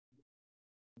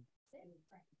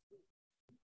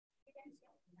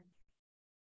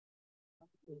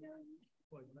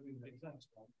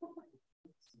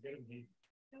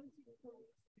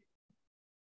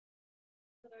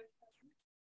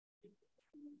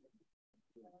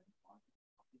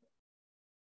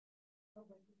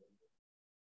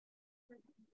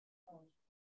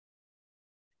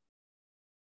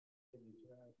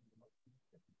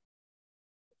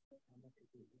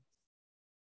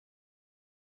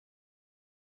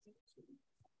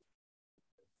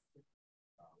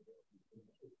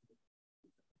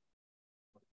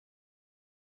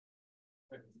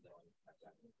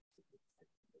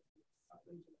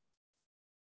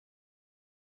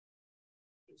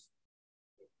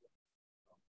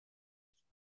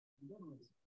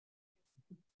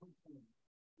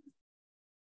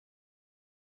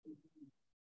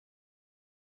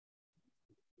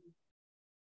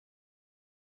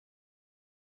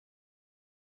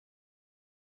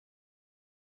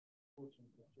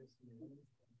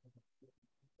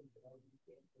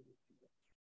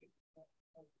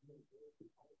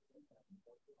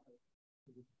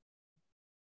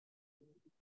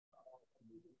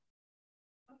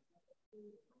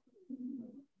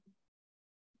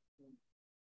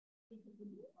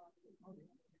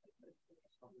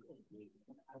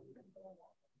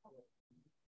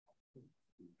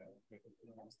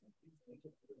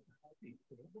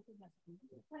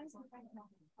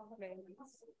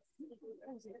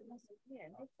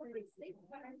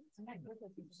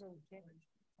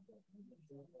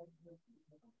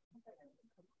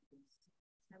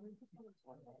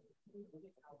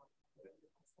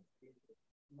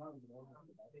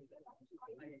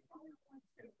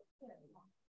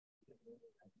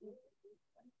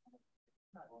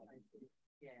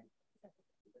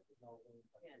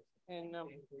And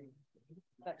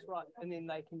that's right. And then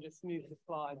they can just move the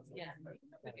slides. Yeah.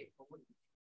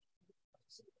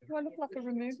 Do I look like a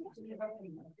removal?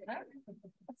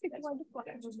 I think do I look like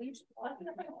a removal?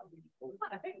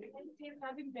 I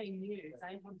haven't been used.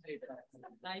 They can do that.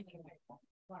 They can.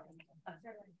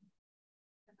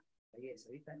 Yes,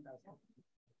 we think that's.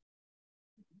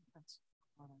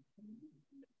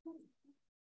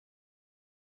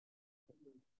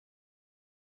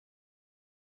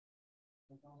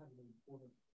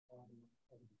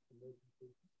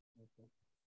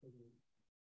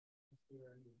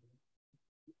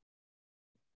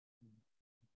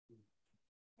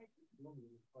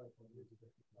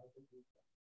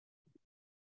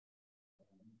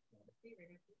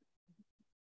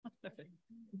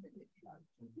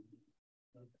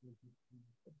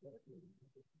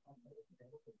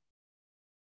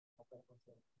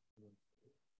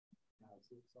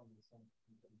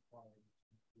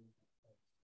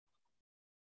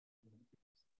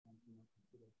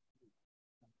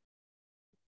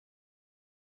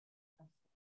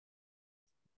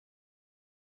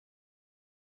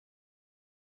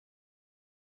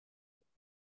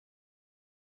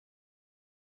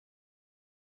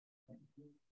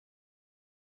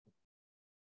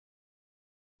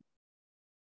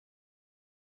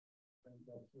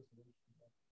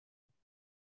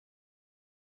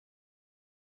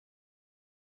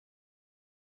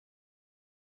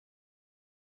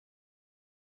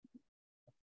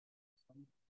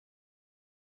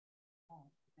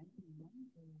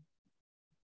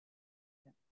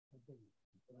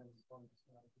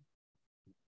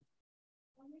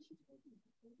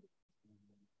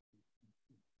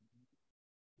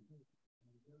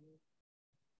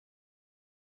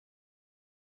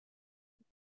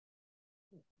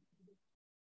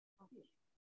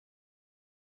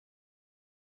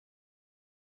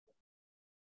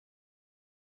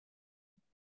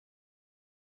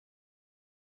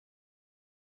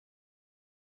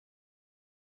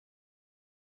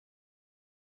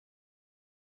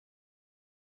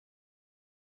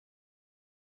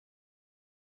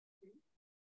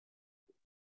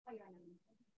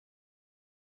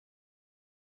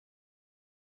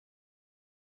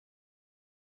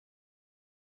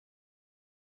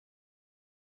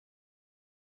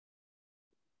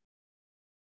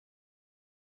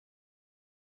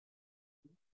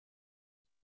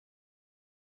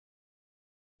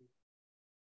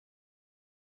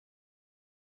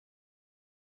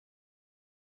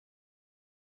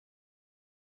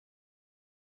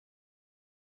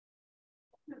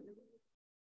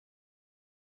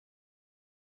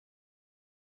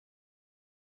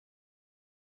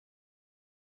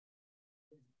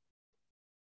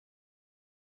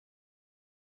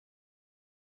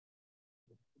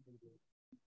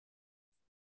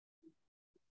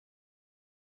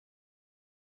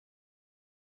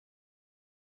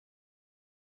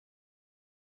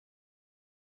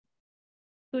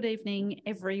 Good evening,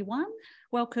 everyone.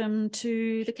 Welcome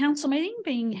to the council meeting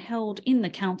being held in the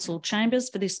council chambers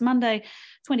for this Monday,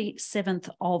 27th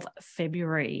of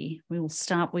February. We will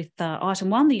start with item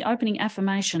 1, the opening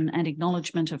affirmation and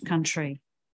acknowledgement of country.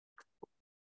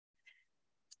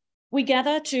 We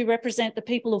gather to represent the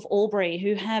people of Albury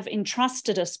who have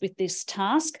entrusted us with this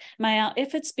task. May our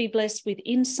efforts be blessed with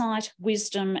insight,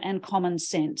 wisdom and common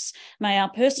sense. May our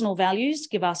personal values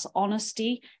give us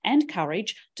honesty and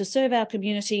courage to serve our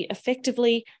community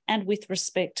effectively and with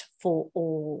respect for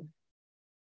all.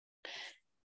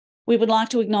 We would like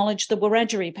to acknowledge the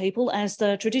Wiradjuri people as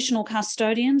the traditional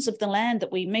custodians of the land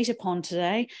that we meet upon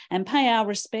today and pay our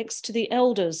respects to the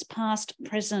elders past,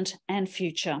 present and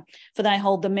future, for they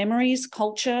hold the memories,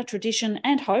 culture, tradition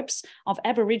and hopes of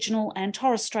Aboriginal and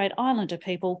Torres Strait Islander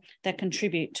people that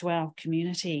contribute to our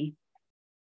community.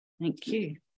 Thank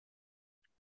you.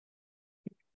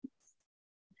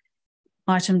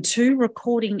 Item 2,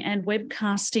 recording and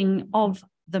webcasting of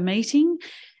the meeting.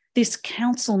 This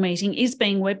council meeting is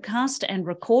being webcast and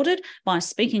recorded. By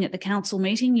speaking at the council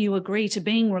meeting, you agree to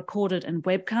being recorded and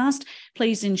webcast.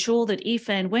 Please ensure that if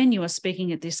and when you are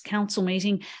speaking at this council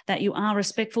meeting, that you are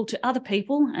respectful to other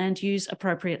people and use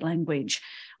appropriate language.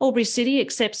 Albury City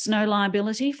accepts no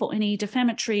liability for any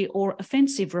defamatory or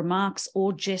offensive remarks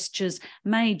or gestures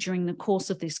made during the course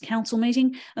of this council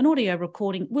meeting. An audio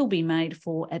recording will be made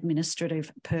for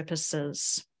administrative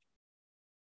purposes.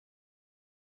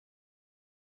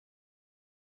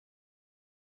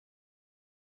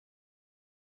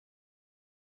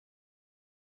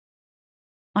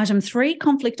 Item 3,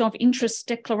 conflict of interest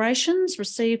declarations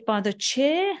received by the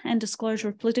Chair and disclosure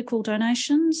of political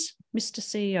donations. Mr.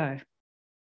 CEO.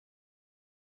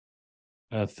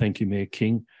 Thank you, Mayor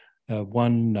King.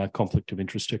 One conflict of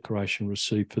interest declaration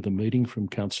received for the meeting from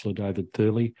Councillor David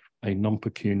Thurley, a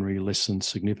non-pecuniary less than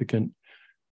significant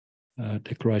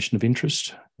declaration of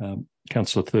interest.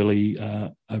 Councillor Thurley,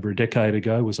 over a decade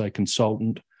ago, was a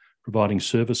consultant providing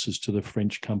services to the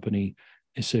French company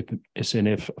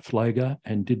SNF Flagler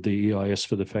and did the EIS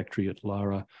for the factory at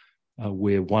Lara,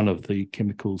 where one of the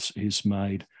chemicals is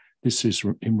made. This is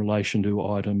in relation to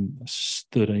item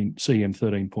 13, CM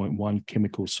 13.1,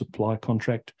 chemical supply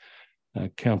contract.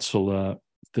 Councillor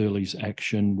Thurley's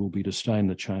action will be to stay in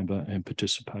the chamber and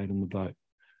participate in the vote.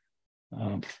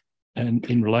 And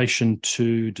in relation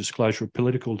to disclosure of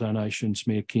political donations,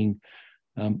 Mayor King,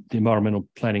 the Environmental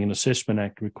Planning and Assessment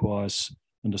Act requires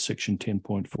under section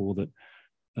 10.4 that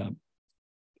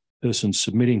persons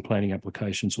submitting planning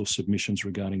applications or submissions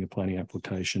regarding a planning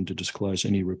application to disclose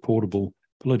any reportable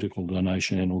political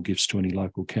donation and or gifts to any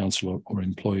local councillor or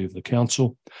employee of the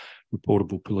council.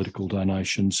 Reportable political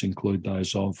donations include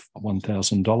those of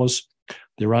 $1,000.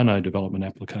 There are no development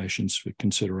applications for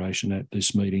consideration at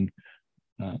this meeting,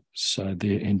 so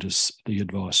there ends the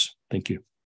advice. Thank you.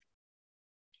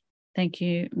 Thank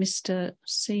you, Mr.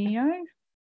 CEO.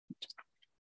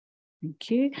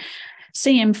 Thank you.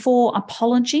 CM4,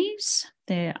 apologies.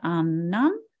 There are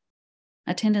none.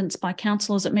 Attendance by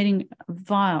councillors at meeting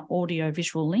via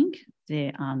audio-visual link.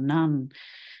 There are none.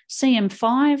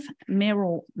 CM5,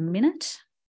 mayoral minute.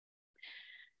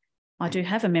 I do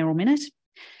have a mayoral minute.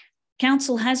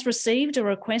 Council has received a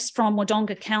request from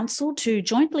Wodonga Council to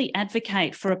jointly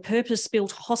advocate for a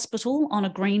purpose-built hospital on a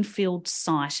greenfield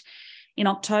site. In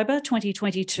October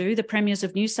 2022, the Premiers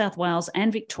of New South Wales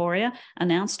and Victoria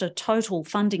announced a total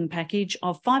funding package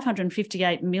of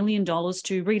 $558 million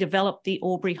to redevelop the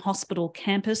Albury Hospital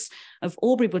campus of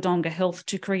Albury Wodonga Health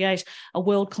to create a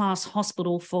world-class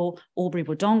hospital for Albury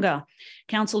Wodonga.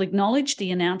 Council acknowledged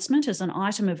the announcement as an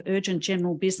item of urgent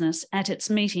general business at its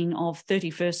meeting of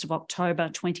 31st of October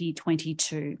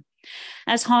 2022.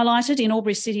 As highlighted in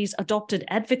Albury City's adopted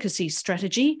advocacy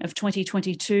strategy of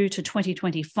 2022 to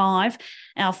 2025,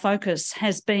 our focus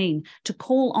has been to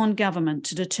call on government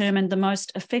to determine the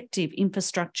most effective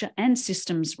infrastructure and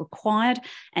systems required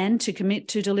and to commit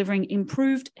to delivering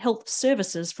improved health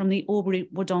services from the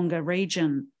Albury-Wodonga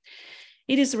region.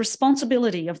 It is the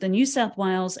responsibility of the New South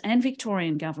Wales and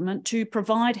Victorian government to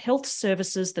provide health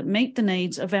services that meet the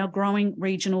needs of our growing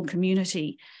regional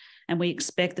community. And we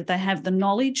expect that they have the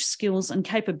knowledge, skills and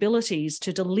capabilities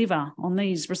to deliver on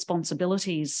these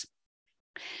responsibilities.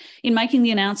 In making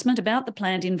the announcement about the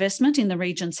planned investment in the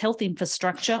region's health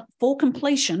infrastructure for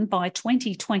completion by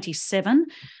 2027,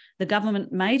 the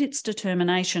government made its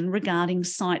determination regarding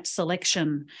site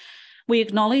selection. We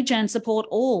acknowledge and support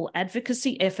all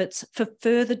advocacy efforts for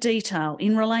further detail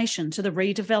in relation to the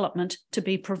redevelopment to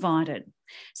be provided.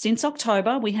 Since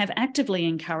October, we have actively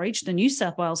encouraged the New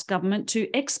South Wales Government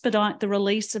to expedite the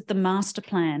release of the master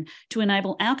plan to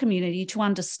enable our community to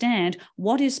understand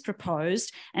what is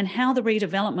proposed and how the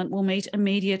redevelopment will meet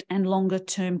immediate and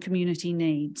longer-term community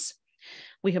needs.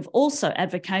 We have also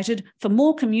advocated for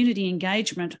more community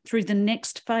engagement through the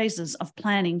next phases of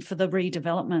planning for the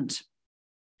redevelopment.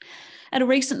 At a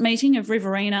recent meeting of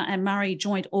Riverina and Murray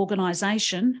Joint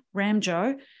Organisation,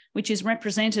 RAMJO, which is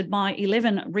represented by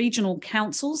 11 regional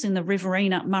councils in the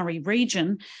Riverina-Murray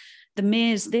region, the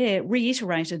mayors there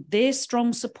reiterated their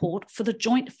strong support for the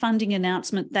joint funding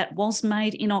announcement that was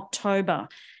made in October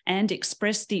and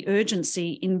expressed the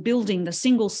urgency in building the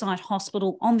single-site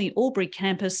hospital on the Albury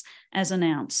campus as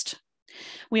announced.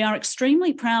 We are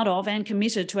extremely proud of and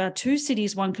committed to our Two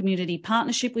Cities, One Community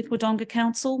partnership with Wodonga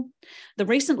Council. The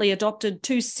recently adopted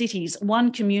Two Cities,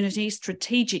 One Community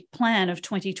strategic plan of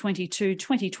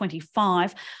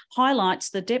 2022-2025 highlights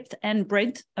the depth and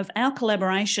breadth of our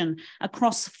collaboration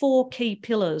across 4 key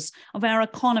pillars of our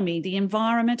economy, the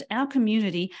environment, our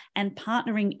community, and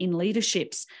partnering in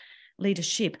leadership.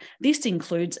 This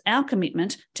includes our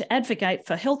commitment to advocate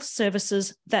for health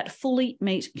services that fully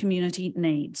meet community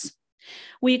needs.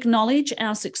 We acknowledge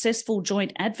our successful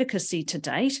joint advocacy to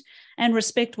date and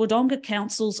respect Wodonga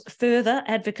Council's further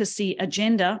advocacy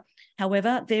agenda.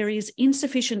 However, there is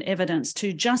insufficient evidence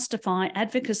to justify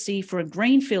advocacy for a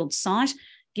greenfield site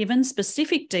given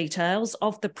specific details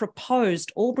of the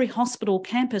proposed Albury Hospital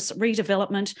campus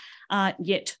redevelopment are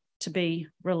yet to be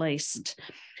released.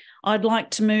 I'd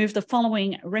like to move the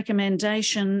following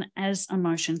recommendation as a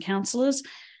motion, councillors,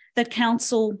 that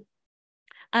Council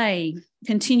A,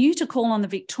 continue to call on the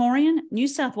Victorian, New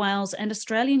South Wales and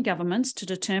Australian governments to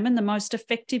determine the most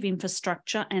effective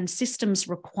infrastructure and systems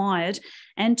required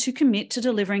and to commit to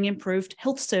delivering improved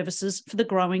health services for the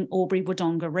growing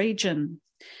Albury-Wodonga region.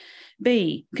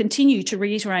 B, continue to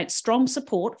reiterate strong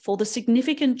support for the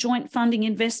significant joint funding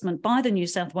investment by the New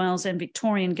South Wales and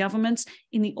Victorian governments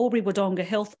in the Albury-Wodonga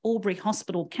Health Albury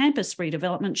Hospital campus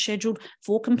redevelopment scheduled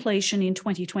for completion in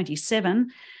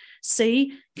 2027.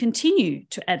 C, continue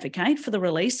to advocate for the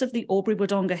release of the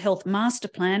Albury-Wodonga Health Master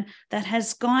Plan that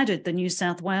has guided the New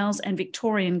South Wales and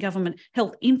Victorian Government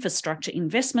health infrastructure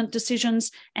investment decisions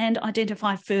and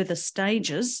identify further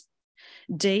stages.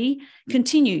 D,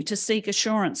 continue to seek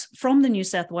assurance from the New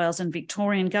South Wales and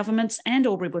Victorian governments and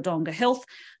Albury-Wodonga Health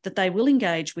that they will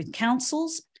engage with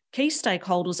councils, key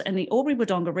stakeholders and the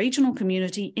Albury-Wodonga regional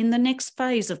community in the next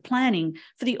phase of planning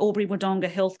for the Albury-Wodonga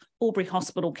Health Albury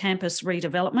Hospital campus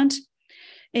redevelopment.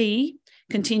 E,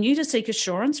 continue to seek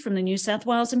assurance from the New South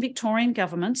Wales and Victorian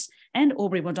governments and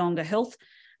Albury-Wodonga Health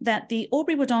that the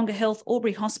Albury-Wodonga Health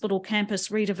Albury Hospital campus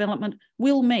redevelopment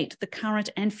will meet the current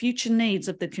and future needs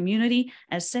of the community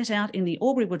as set out in the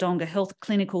Albury-Wodonga Health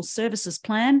Clinical Services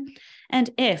Plan. And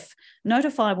F,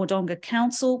 notify Wodonga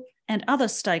Council and other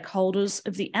stakeholders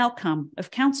of the outcome of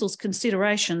Council's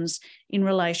considerations in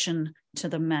relation to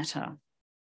the matter.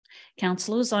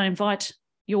 Councillors, I invite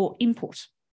your input.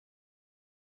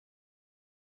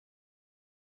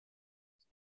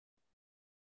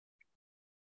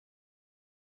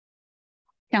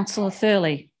 Councillor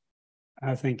Thurley.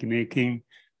 Thank you, Mayor King.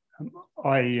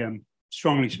 I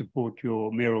strongly support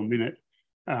your mayoral minute,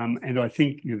 and I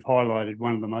think you've highlighted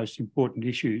one of the most important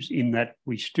issues in that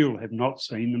we still have not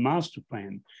seen the master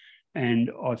plan. And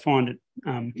I find it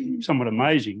somewhat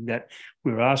amazing that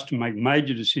we're asked to make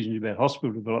major decisions about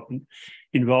hospital development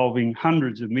involving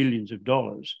hundreds of millions of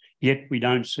dollars, yet we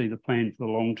don't see the plan for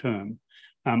the long term.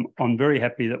 I'm very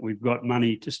happy that we've got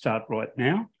money to start right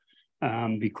now,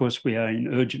 because we are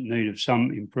in urgent need of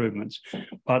some improvements.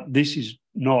 But this is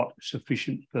not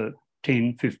sufficient for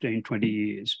 10, 15, 20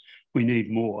 years. We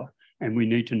need more, and we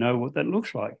need to know what that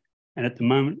looks like. And at the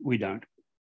moment, we don't.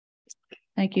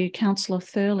 Thank you, Councillor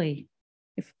Thurley.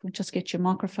 If we just get your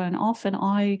microphone off, and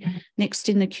I next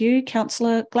in the queue,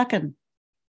 Councillor Glacken.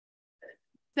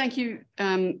 Thank you,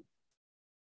 Mayor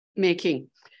King.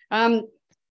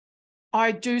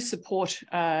 I do support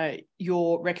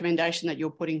your recommendation that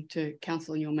you're putting to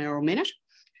Council in your mayoral minute,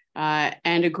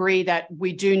 and agree that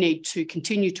we do need to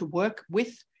continue to work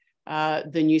with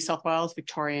the New South Wales,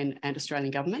 Victorian and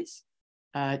Australian governments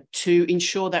to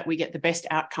ensure that we get the best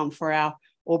outcome for our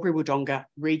Albury-Wodonga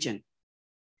region.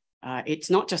 It's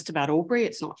not just about Albury,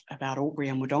 it's not about Albury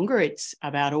and Wodonga, it's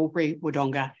about Albury,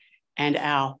 Wodonga and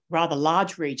our rather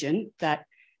large region that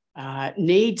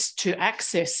needs to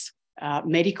access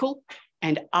medical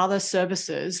and other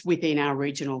services within our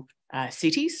regional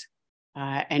cities.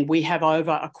 And we have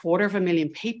over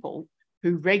 250,000 people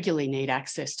who regularly need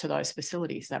access to those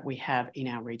facilities that we have in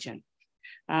our region.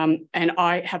 And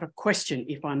I have a question,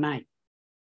 if I may.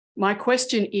 My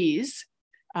question is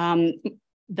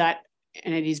that,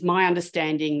 and it is my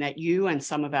understanding that you and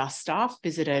some of our staff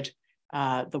visited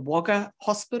the Wagga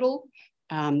Hospital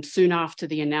soon after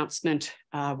the announcement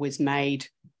was made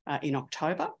in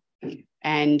October,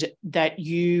 and that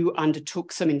you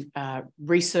undertook some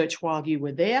research while you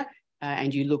were there,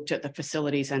 and you looked at the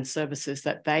facilities and services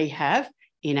that they have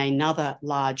in another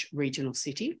large regional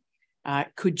city.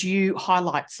 Could you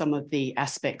highlight some of the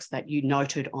aspects that you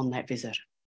noted on that visit,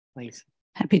 please?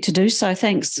 Happy to do so.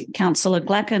 Thanks, Councillor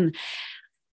Glacken.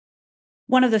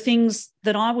 One of the things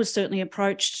that I was certainly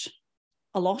approached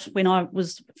a lot when I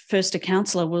was first a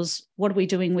councillor was, what are we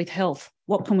doing with health?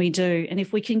 What can we do? And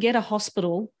if we can get a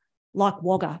hospital like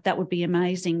Wagga, that would be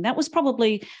amazing. That was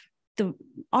probably the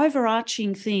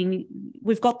overarching thing.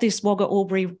 We've got this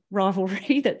Wagga-Albury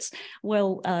rivalry that's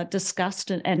well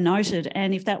discussed and noted.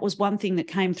 And if that was one thing that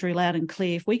came through loud and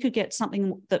clear, if we could get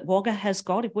something that Wagga has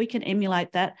got, if we can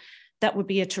emulate that, that would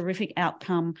be a terrific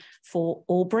outcome for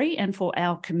Albury and for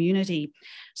our community.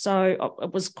 So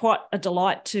it was quite a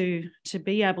delight to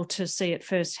be able to see it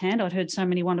firsthand. I'd heard so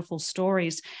many wonderful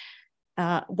stories.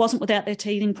 Wasn't without their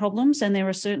teething problems, and there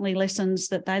are certainly lessons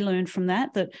that they learned from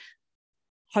that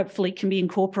hopefully can be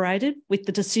incorporated with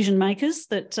the decision makers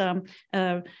that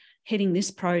are heading this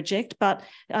project. But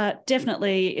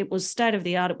definitely it was state of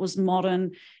the art, it was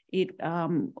modern, it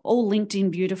all linked in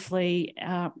beautifully.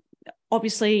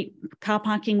 Obviously, car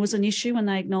parking was an issue, and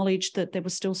they acknowledged that there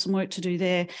was still some work to do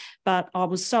there. But I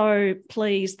was so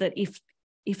pleased that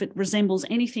if it resembles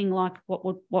anything like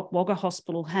what Wagga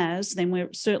Hospital has, then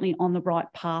we're certainly on the right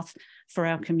path for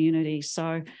our community.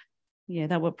 So, yeah,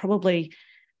 they were probably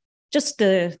just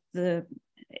they'd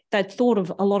thought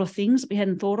of a lot of things that we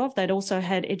hadn't thought of. They'd also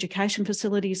had education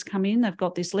facilities come in. They've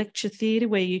got this lecture theatre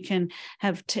where you can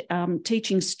have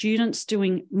teaching students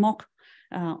doing mock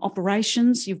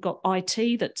operations. You've got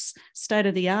IT that's state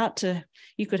of the art.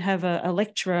 You could have a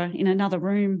lecturer in another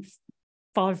room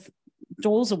 5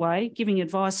 doors away giving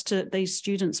advice to these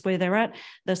students where they're at.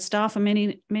 The staff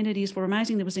amenities were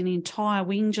amazing. There was an entire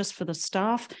wing just for the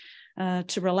staff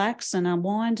to relax and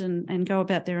unwind and go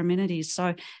about their amenities.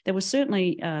 So there was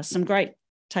certainly some great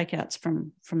takeouts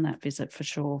from that visit for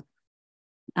sure.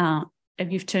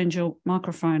 You've turned your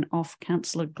microphone off,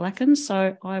 Councillor Glacken,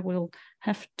 so I will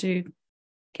have to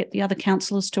get the other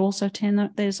councillors to also turn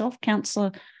theirs off.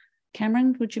 Councillor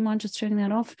Cameron, would you mind just turning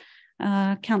that off?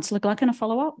 Councillor Glacken, a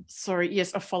follow-up? Sorry,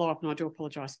 yes, a follow-up, and I do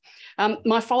apologise.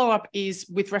 My follow-up is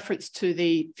with reference to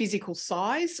the physical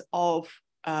size of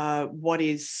what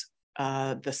is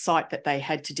the site that they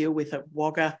had to deal with at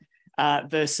Wagga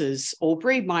versus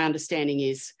Albury. My understanding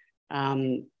is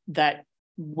that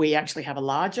we actually have a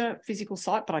larger physical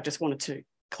site, but I just wanted to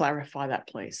clarify that,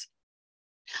 please.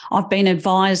 I've been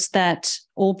advised that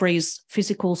Albury's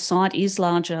physical site is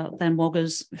larger than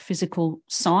Wagga's physical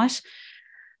site.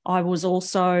 I was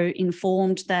also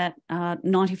informed that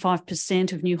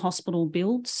 95% of new hospital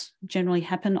builds generally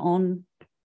happen on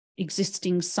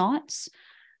existing sites.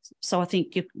 So I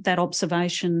think that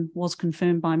observation was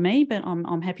confirmed by me, but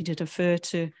I'm happy to defer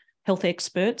to health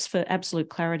experts for absolute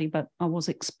clarity. But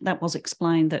that was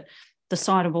explained that the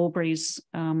site of Albury's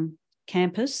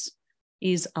campus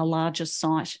is a larger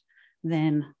site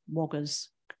than Wagga's.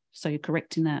 So you're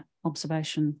correct in that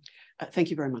observation. Thank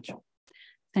you very much.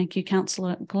 Thank you,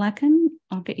 Councillor Glacken.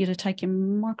 I'll get you to take your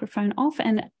microphone off.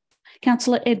 And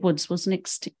Councillor Edwards was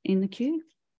next in the queue.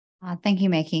 Thank you,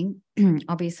 Mayor King.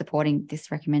 I'll be supporting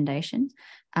this recommendation.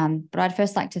 But I'd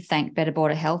first like to thank Better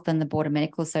Border Health and the Border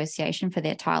Medical Association for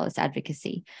their tireless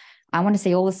advocacy. I want to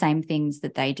see all the same things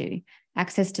that they do.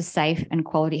 Access to safe and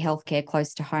quality healthcare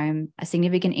close to home, a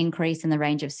significant increase in the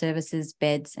range of services,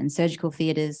 beds and surgical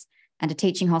theatres, and a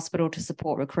teaching hospital to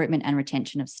support recruitment and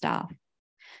retention of staff.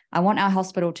 I want our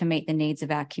hospital to meet the needs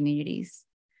of our communities.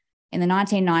 In the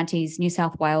 1990s, New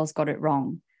South Wales got it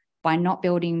wrong. By not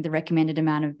building the recommended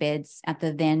amount of beds at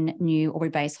the then new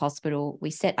Albury-based hospital, we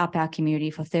set up our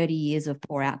community for 30 years of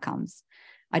poor outcomes.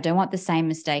 I don't want the same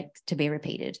mistake to be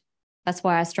repeated. That's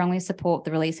why I strongly support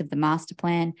the release of the master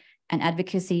plan and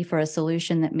advocacy for a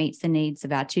solution that meets the needs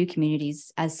of our 2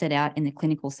 communities as set out in the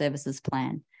clinical services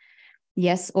plan.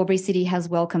 Yes, Albury City has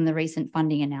welcomed the recent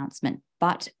funding announcement,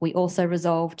 but we also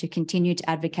resolved to continue to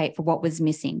advocate for what was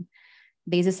missing.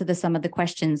 These are some of the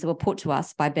questions that were put to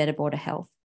us by Better Border Health.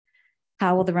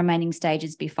 How will the remaining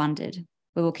stages be funded?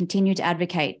 We will continue to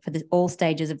advocate for all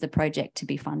stages of the project to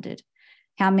be funded.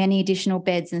 How many additional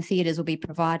beds and theatres will be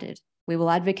provided? We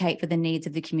will advocate for the needs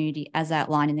of the community as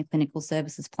outlined in the clinical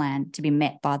services plan to be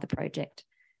met by the project.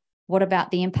 What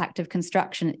about the impact of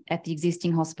construction at the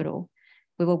existing hospital?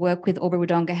 We will work with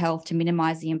Albury-Wodonga Health to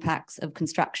minimise the impacts of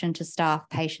construction to staff,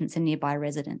 patients and nearby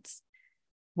residents.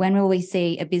 When will we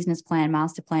see a business plan,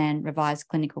 master plan, revised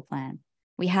clinical plan?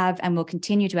 We have and will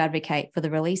continue to advocate for the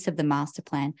release of the master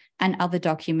plan and other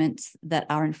documents that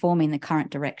are informing the current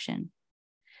direction.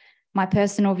 My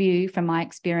personal view from my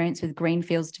experience with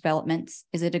greenfields developments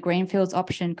is that a greenfields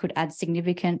option could add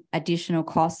significant additional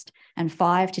cost and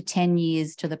 5 to 10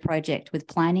 years to the project with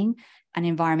planning and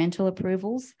environmental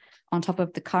approvals on top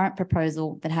of the current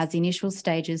proposal that has the initial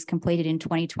stages completed in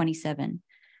 2027.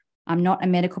 I'm not a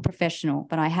medical professional,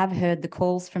 but I have heard the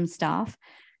calls from staff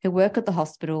who work at the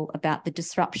hospital about the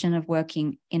disruption of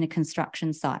working in a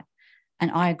construction site.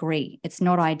 And I agree, it's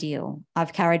not ideal.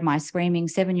 I've carried my screaming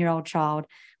 7-year-old child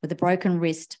with a broken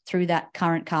wrist through that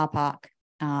current car park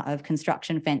of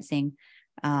construction fencing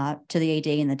to the ED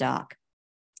in the dark.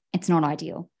 It's not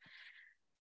ideal.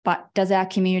 But does our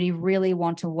community really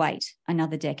want to wait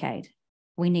another decade?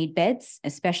 We need beds,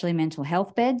 especially mental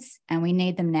health beds, and we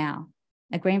need them now.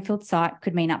 A greenfield site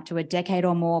could mean up to a decade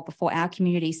or more before our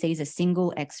community sees a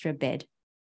single extra bed.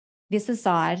 This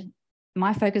aside,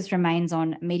 my focus remains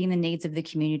on meeting the needs of the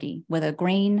community, whether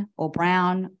green or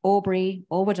brown, Albury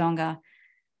or Wodonga.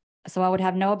 So I would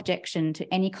have no objection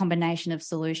to any combination of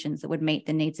solutions that would meet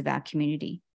the needs of our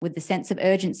community with the sense of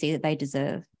urgency that they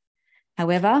deserve.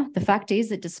 However, the fact is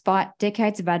that despite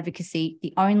decades of advocacy,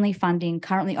 the only funding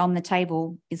currently on the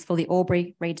table is for the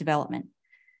Albury redevelopment.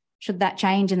 Should that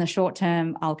change in the short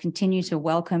term, I'll continue to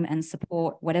welcome and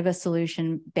support whatever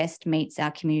solution best meets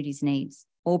our community's needs,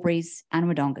 Albury's and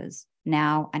Wodonga's,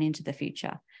 now and into the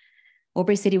future.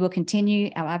 Albury City will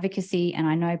continue our advocacy, and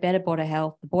I know Better Border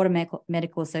Health, the Border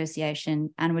Medical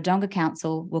Association and Wodonga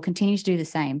Council will continue to do the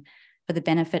same for the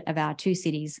benefit of our two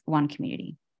cities, one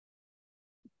community.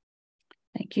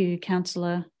 Thank you,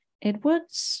 Councillor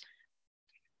Edwards.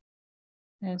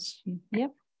 Councillor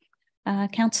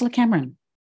Cameron.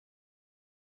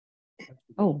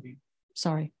 Oh,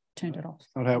 sorry, turned it off.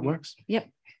 Not how it works? Yep.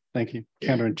 Thank you.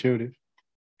 Counterintuitive.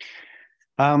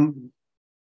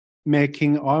 Mayor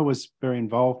King, I was very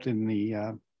involved in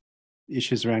the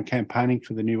issues around campaigning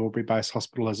for the new Albury-based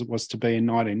hospital as it was to be in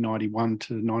 1991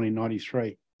 to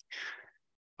 1993.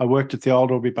 I worked at the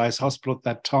old Albury-based hospital at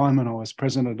that time, and I was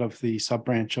president of the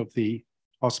sub-branch of the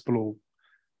hospital.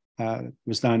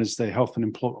 Was known as the Health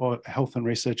and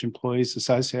Research Employees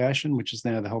Association, which is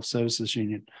now the Health Services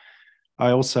Union.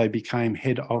 I also became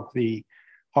head of the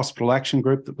hospital action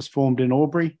group that was formed in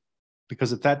Albury,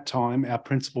 because at that time, our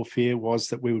principal fear was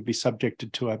that we would be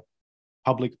subjected to a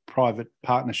public-private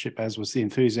partnership, as was the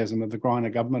enthusiasm of the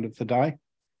Greiner government of the day.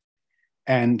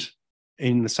 And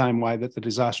in the same way that the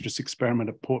disastrous experiment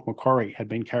at Port Macquarie had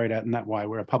been carried out in that way,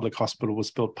 where a public hospital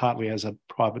was built partly as a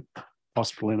private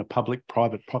hospital in a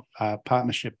public-private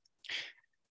partnership.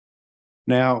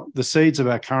 Now, the seeds of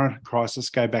our current crisis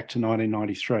go back to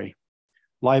 1993.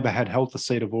 Labor had held the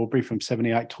seat of Albury from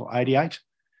 78 till 88,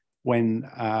 when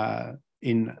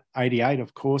in 88,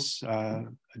 of course, a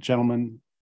gentleman,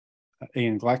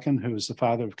 Ian Glacken, who was the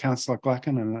father of Councillor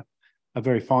Glacken and a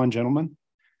very fine gentleman,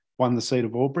 won the seat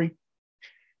of Albury.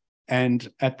 And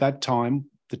at that time,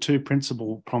 the two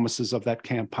principal promises of that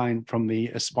campaign from the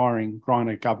aspiring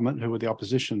Greiner government, who were the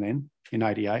opposition then in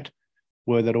 88,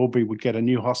 were that Albury would get a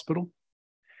new hospital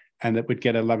and that we'd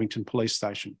get a Lavington police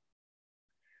station.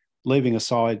 Leaving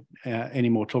aside any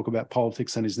more talk about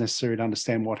politics than is necessary to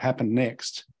understand what happened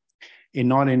next, in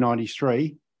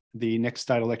 1993, the next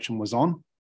state election was on.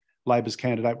 Labor's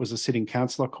candidate was a sitting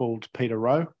councillor called Peter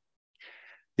Rowe.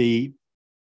 The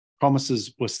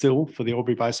promises were still for the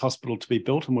Albury-based hospital to be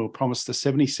built, and we were promised a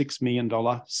 $76 million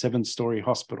 7-storey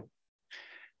hospital.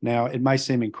 Now, it may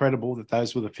seem incredible that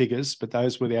those were the figures, but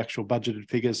those were the actual budgeted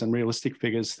figures and realistic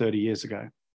figures 30 years ago.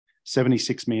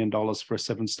 $76 million for a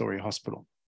 7-storey hospital.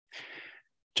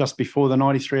 Just before the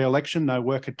 93 election, no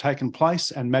work had taken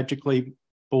place, and magically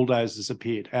bulldozers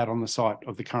appeared out on the site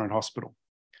of the current hospital.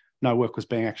 No work was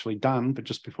being actually done, but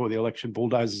just before the election,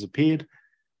 bulldozers appeared.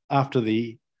 After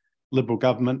the Liberal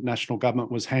government, national government,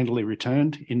 was handily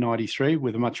returned in 93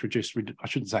 with a much reduced, I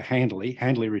shouldn't say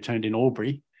handily returned in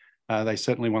Albury. They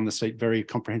certainly won the seat very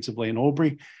comprehensively in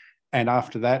Albury. And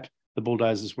after that, the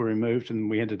bulldozers were removed and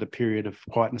we entered a period of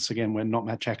quietness again when not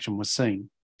much action was seen.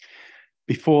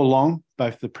 Before long,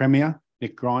 both the Premier,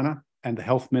 Nick Greiner, and the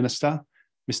Health Minister,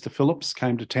 Mr. Phillips,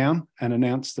 came to town and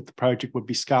announced that the project would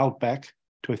be scaled back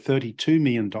to a $32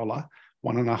 million,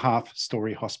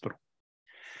 1.5-storey hospital.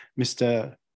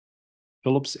 Mr.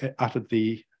 Phillips uttered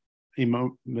the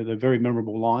very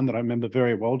memorable line that I remember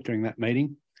very well during that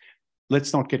meeting.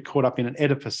 "Let's not get caught up in an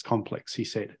edifice complex," he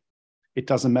said. It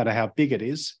doesn't matter how big it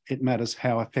is, it matters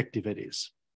how effective it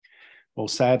is. Well,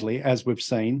 sadly, as we've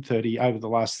seen over the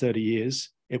last 30 years,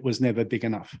 it was never big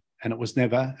enough. And it was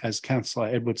never, as Councillor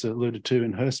Edwards alluded to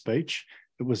in her speech,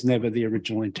 it was never the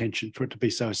original intention for it to be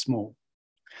so small.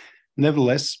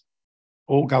 Nevertheless,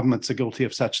 all governments are guilty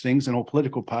of such things, and all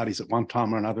political parties at one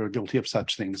time or another are guilty of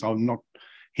such things. I'm not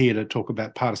here to talk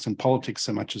about partisan politics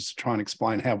so much as to try and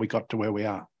explain how we got to where we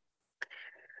are.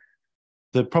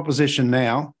 The proposition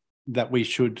now that we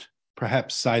should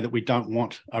perhaps say that we don't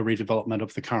want a redevelopment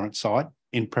of the current site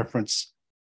in preference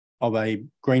of a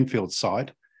greenfield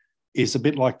site is a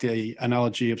bit like the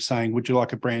analogy of saying, would you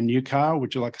like a brand new car or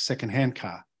would you like a second-hand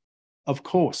car? Of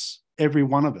course, every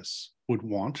one of us would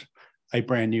want a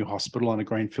brand new hospital on a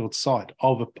greenfield site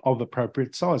of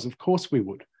appropriate size. Of course we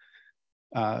would.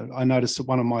 I noticed that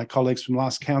one of my colleagues from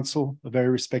last council, a very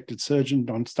respected surgeon,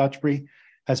 Don Stutchbury,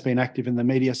 has been active in the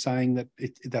media saying that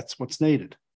that's what's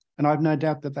needed. And I have no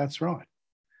doubt that that's right.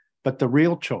 But the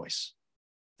real choice,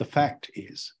 the fact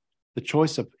is, the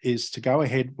choice is to go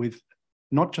ahead with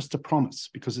not just a promise,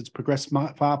 because it's progressed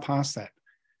far past that,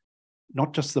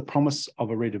 not just the promise of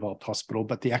a redeveloped hospital,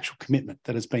 but the actual commitment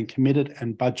that has been committed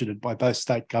and budgeted by both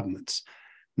state governments.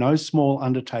 No small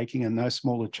undertaking and no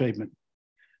small achievement.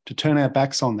 To turn our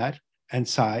backs on that and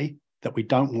say that we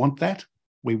don't want that,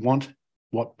 we want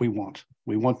what we want.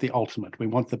 We want the ultimate. We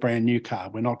want the brand new car.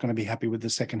 We're not going to be happy with the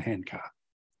second-hand car.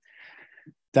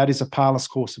 That is a parlous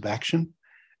course of action,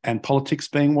 and politics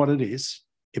being what it is,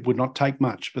 it would not take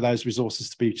much for those resources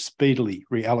to be speedily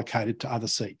reallocated to other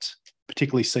seats,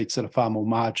 particularly seats that are far more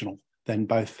marginal than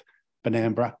both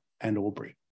Benambra and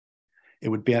Albury. It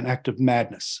would be an act of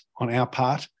madness on our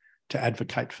part to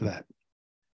advocate for that.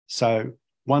 So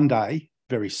one day,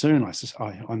 very soon,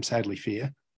 I'm sadly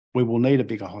fear, we will need a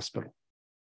bigger hospital.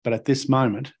 But at this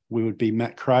moment, we would be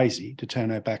crazy to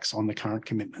turn our backs on the current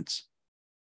commitments.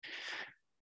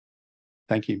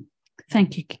 Thank you.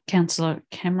 Thank you, Councillor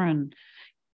Cameron.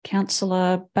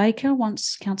 Councillor Baker,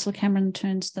 once Councillor Cameron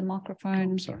turns the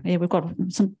microphone. Sorry. Yeah, we've got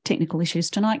some technical issues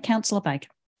tonight. Councillor Baker.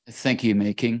 Thank you,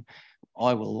 Mayor King.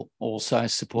 I will also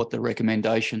support the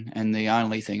recommendation, and the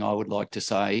only thing I would like to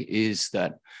say is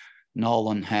that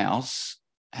Nolan House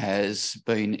has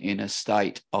been in a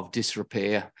state of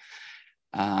disrepair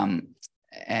and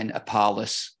a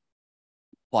parlous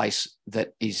place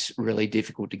that is really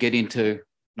difficult to get into,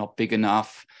 not big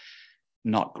enough,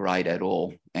 not great at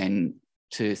all. And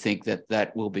to think that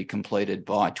that will be completed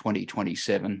by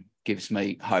 2027 gives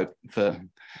me hope for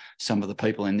some of the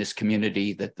people in this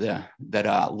community that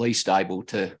are least able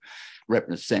to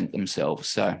represent themselves.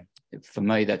 So for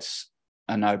me, that's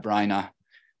a no-brainer.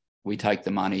 We take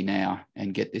the money now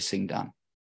and get this thing done.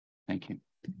 Thank you.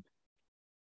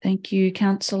 Thank you,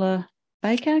 Councillor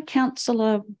Baker.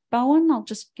 Councillor Bowen, I'll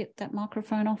just get that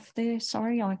microphone off there.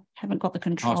 Sorry, I haven't got the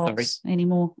controls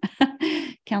anymore.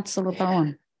 Councillor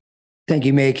Bowen. Thank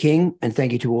you, Mayor King, and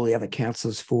thank you to all the other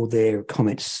councillors for their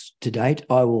comments to date.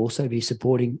 I will also be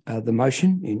supporting the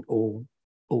motion in all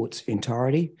its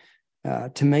entirety.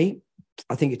 To me,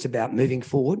 I think it's about moving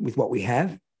forward with what we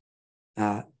have,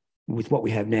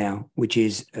 now, which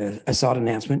is a site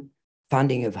announcement,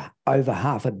 funding of over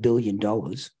 $500 million,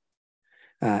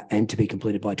 and to be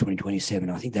completed by 2027.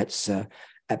 I think that's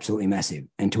absolutely massive,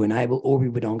 and to enable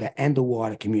Albury-Wodonga and the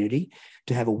wider community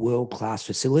to have a world-class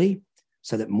facility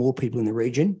so that more people in the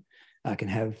region can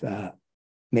have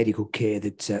medical care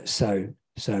that's so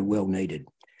well needed.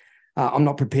 I'm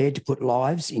not prepared to put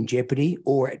lives in jeopardy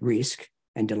or at risk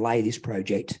and delay this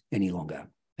project any longer.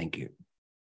 Thank you.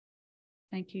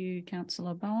 Thank you,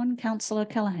 Councillor Bowen. Councillor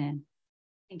Callaghan.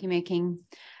 Thank you, Mayor King.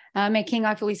 Mayor King,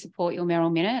 I fully support your mayoral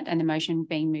minute and the motion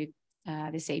being moved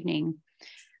this evening.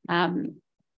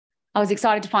 I was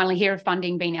excited to finally hear of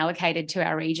funding being allocated to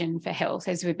our region for health,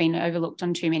 as we've been overlooked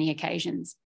on too many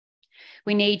occasions.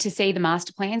 We need to see the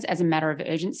master plans as a matter of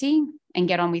urgency and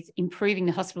get on with improving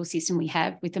the hospital system we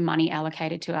have with the money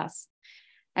allocated to us.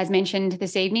 As mentioned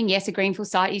this evening, yes, a greenfield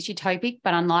site is utopic,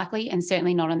 but unlikely and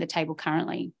certainly not on the table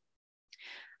currently.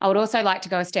 I would also like to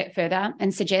go a step further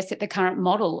and suggest that the current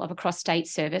model of a cross-state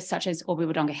service, such as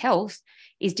Albury-Wodonga Health,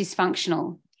 is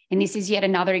dysfunctional. And this is yet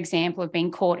another example of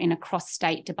being caught in a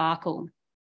cross-state debacle.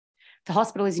 The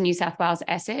hospital is a New South Wales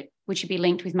asset, which should be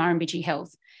linked with Murrumbidgee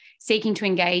Health, seeking to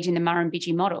engage in the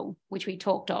Murrumbidgee model, which we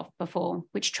talked of before,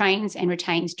 which trains and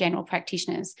retains general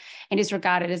practitioners and is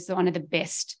regarded as one of the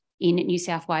best in New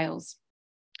South Wales.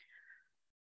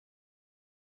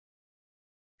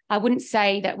 I wouldn't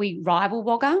say that we rival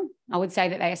Wagga. I would say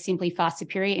that they are simply far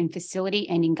superior in facility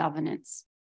and in governance.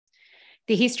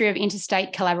 The history of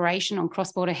interstate collaboration on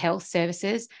cross-border health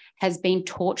services has been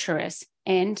torturous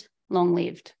and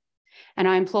long-lived. And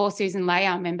I implore Susan Lay,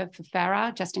 our member for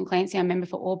Farrer, Justin Clancy, our member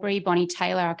for Albury, Bonnie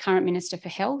Taylor, our current Minister for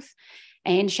Health,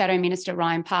 and Shadow Minister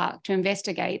Ryan Park to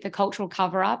investigate the cultural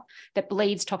cover-up that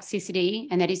bleeds toxicity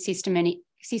and that is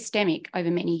systemic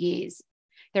over many years.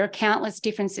 There are countless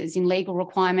differences in legal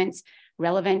requirements,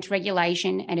 relevant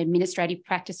regulation and administrative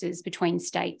practices between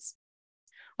states.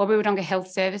 Albury Wodonga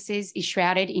Health Services is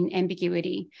shrouded in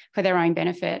ambiguity for their own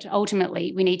benefit.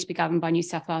 Ultimately, we need to be governed by New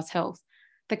South Wales Health.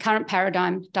 The current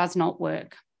paradigm does not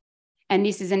work. And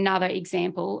this is another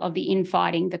example of the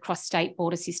infighting the cross-state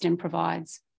border system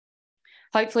provides.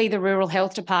 Hopefully the Rural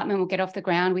Health Department will get off the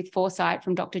ground with foresight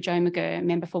from Dr. Joe McGurr,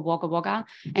 member for Wagga Wagga,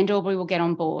 and Albury will get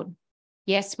on board.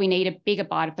 Yes, we need a bigger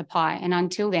bite of the pie, and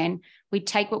until then, we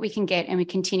take what we can get and we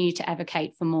continue to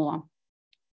advocate for more.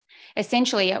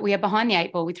 Essentially, we are behind the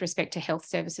eight ball with respect to health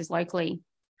services locally.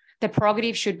 The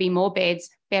prerogative should be more beds,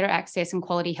 better access and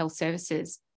quality health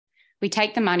services. We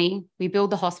take the money, we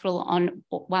build the hospital on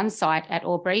one site at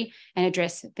Albury and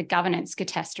address the governance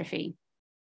catastrophe.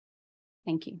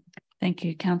 Thank you. Thank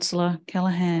you, Councillor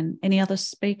Callaghan. Any other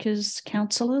speakers,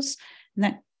 councillors? In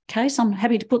that case, I'm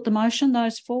happy to put the motion.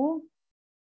 Those for?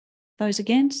 Those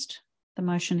against? The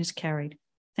motion is carried.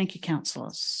 Thank you,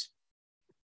 councillors.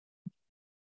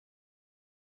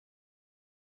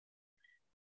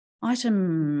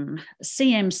 Item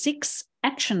CM6,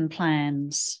 action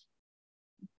plans.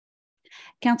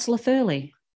 Councillor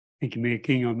Thurley. Thank you, Mayor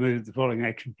King. I move the following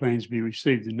action plans be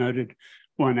received and noted.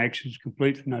 1, actions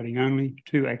complete for noting only.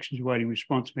 2, actions awaiting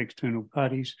response from external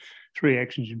parties. 3,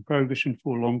 actions in progress, and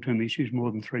 4, long-term issues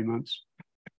more than 3 months.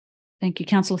 Thank you,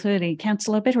 Councillor Thurley.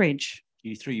 Councillor Betteridge.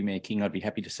 Through you, Mayor King, I'd be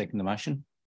happy to second the motion.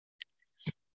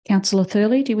 Councillor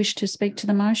Thurley, do you wish to speak to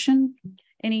the motion?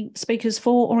 Any speakers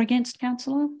for or against,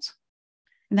 councillors?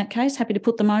 In that case, happy to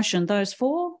put the motion. Those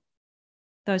for?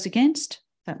 Those against?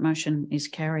 That motion is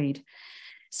carried.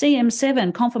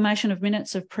 CM7, confirmation of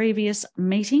minutes of previous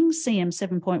meetings.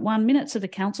 CM7.1, minutes of the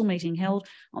council meeting held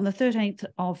on the 13th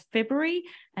of February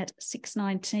at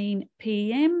 6:19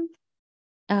 p.m.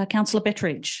 Councillor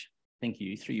Betteridge. Thank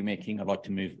you. Through you, Mayor King, I'd like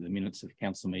to move the minutes of the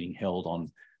council meeting held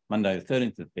on Monday, the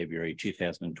 13th of February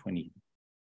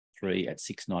 2023 at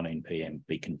 6:19 p.m.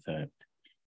 be confirmed.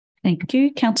 Thank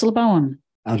you. Councillor Bowen.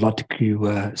 I'd like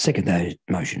to second that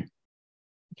motion.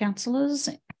 Councillors,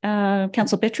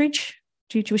 Councillor Betteridge,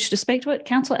 do you wish to speak to it?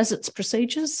 Councillor, as it's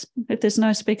procedures, if there's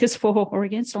no speakers for or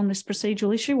against on this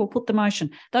procedural issue, we'll put the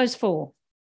motion. Those for,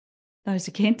 those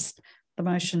against, the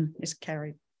motion is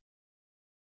carried.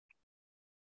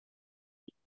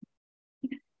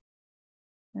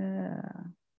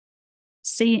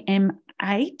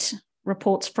 CM8,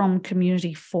 reports from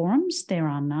community forums. There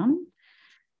are none.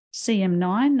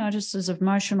 CM9, notices of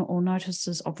motion or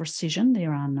notices of rescission.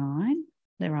 There are none.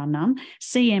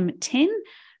 CM10,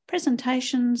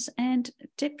 presentations and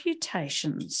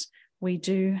deputations. We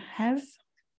do have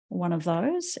one of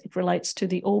those. It relates to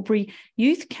the Albury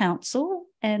Youth Council,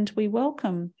 and we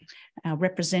welcome our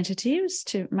representatives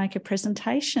to make a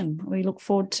presentation. We look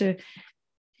forward to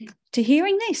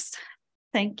hearing this.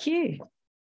 Thank you.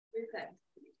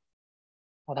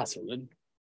 Oh, that's all good.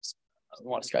 I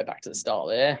might just go back to the start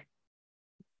there.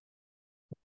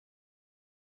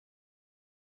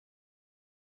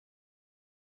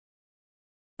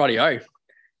 Rightio.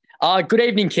 Good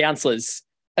evening, councillors.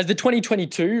 As the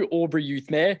 2022 Albury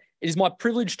Youth Mayor, it is my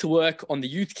privilege to work on the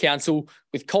Youth Council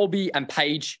with Colby and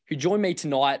Paige, who join me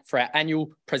tonight for our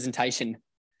annual presentation.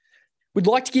 We'd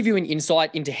like to give you an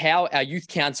insight into how our Youth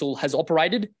Council has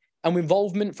operated and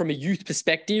involvement from a youth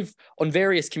perspective on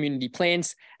various community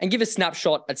plans, and give a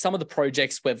snapshot at some of the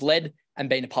projects we've led and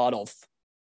been a part of.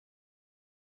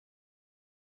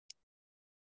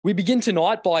 We begin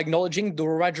tonight by acknowledging the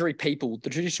Wiradjuri people,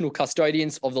 the traditional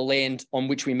custodians of the land on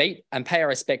which we meet, and pay our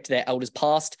respect to their elders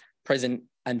past, present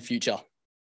and future.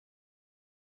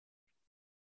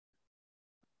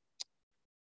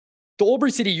 The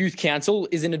Albury City Youth Council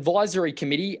is an advisory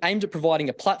committee aimed at providing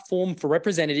a platform for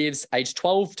representatives aged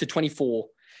 12 to 24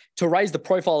 to raise the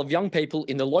profile of young people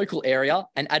in the local area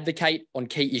and advocate on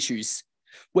key issues.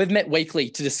 We've met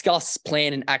weekly to discuss,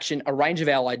 plan and action a range of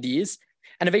our ideas,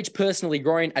 and have each personally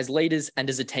grown as leaders and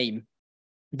as a team.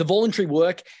 The voluntary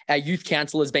work our Youth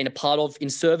Council has been a part of in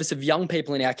service of young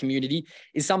people in our community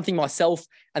is something myself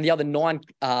and the other 9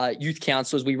 youth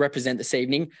councillors we represent this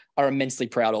evening are immensely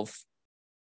proud of.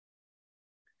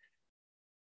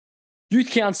 Youth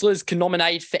councillors can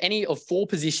nominate for any of 4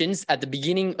 positions at the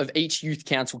beginning of each Youth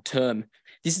Council term.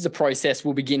 This is a process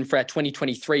we'll begin for our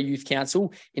 2023 Youth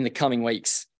Council in the coming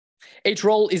weeks. Each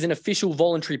role is an official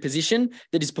voluntary position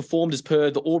that is performed as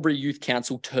per the Albury Youth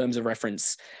Council terms of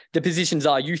reference. The positions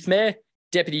are Youth Mayor,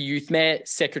 Deputy Youth Mayor,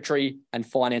 Secretary and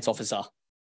Finance Officer.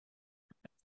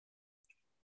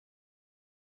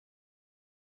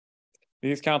 The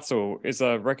Youth Council is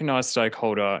a recognised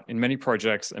stakeholder in many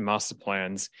projects and master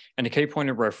plans and a key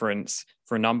point of reference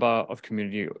for a number of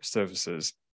community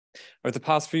services. Over the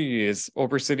past few years,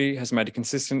 Albury City has made a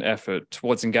consistent effort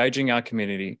towards engaging our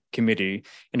committee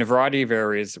in a variety of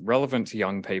areas relevant to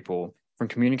young people, from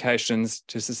communications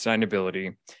to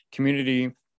sustainability,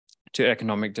 community to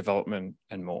economic development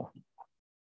and more.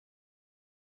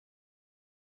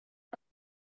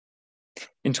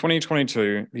 In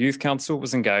 2022, the Youth Council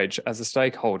was engaged as a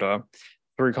stakeholder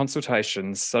through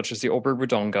consultations such as the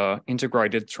Albury-Wodonga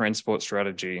Integrated Transport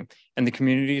Strategy and the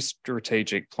Community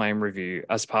Strategic Plan Review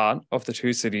as part of the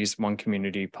Two Cities, One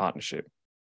Community partnership.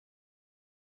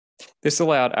 This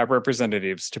allowed our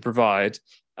representatives to provide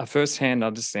a first-hand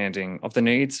understanding of the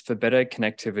needs for better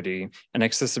connectivity and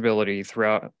accessibility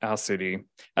throughout our city,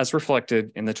 as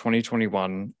reflected in the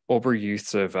 2021 Albury Youth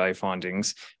Survey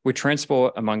findings, with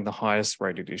transport among the highest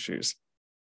rated issues.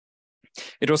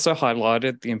 It also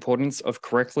highlighted the importance of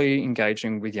correctly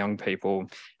engaging with young people,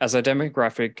 as our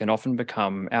demographic can often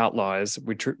become outliers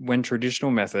when traditional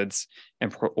methods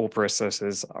or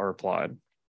processes are applied.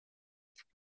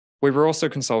 We were also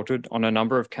consulted on a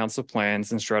number of council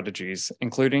plans and strategies,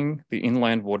 including the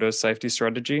Inland Water Safety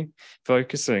Strategy,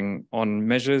 focusing on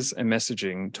measures and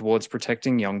messaging towards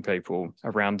protecting young people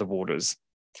around the waters,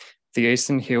 the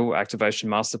Eastern Hill Activation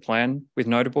Master Plan, with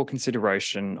notable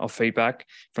consideration of feedback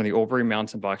from the Albury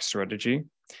Mountain Bike Strategy,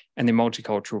 and the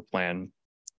Multicultural Plan,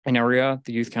 an area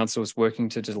the Youth Council is working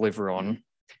to deliver on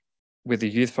with the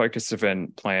Youth Focused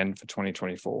Event plan for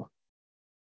 2024.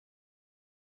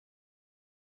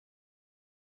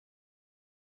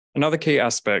 Another key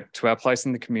aspect to our place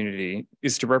in the community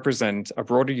is to represent a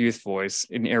broader youth voice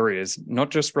in areas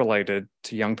not just related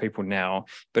to young people now,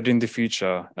 but in the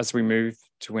future as we move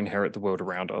to inherit the world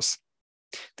around us.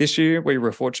 This year, we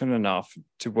were fortunate enough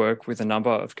to work with a number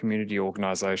of community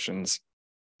organisations.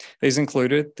 These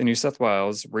included the New South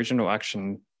Wales Regional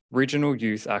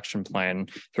Youth Action Plan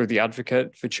through the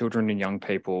Advocate for Children and Young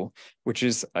People, which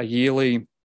is a yearly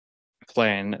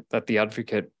plan that the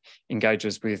Advocate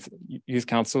engages with youth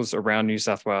councils around New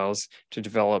South Wales to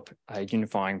develop a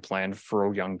unifying plan for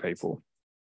all young people.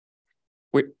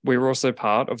 We were also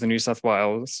part of the New South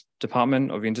Wales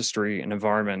Department of Industry and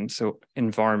Environment's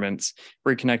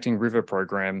Reconnecting River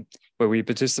program, where we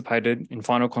participated in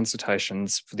final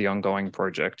consultations for the ongoing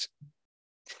project.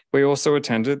 We also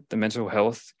attended the Mental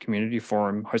Health Community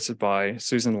Forum hosted by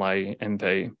Susan Ley,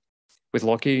 MP, with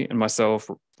Lockie and myself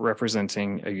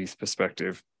representing a youth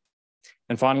perspective.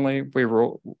 And finally, we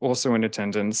were also in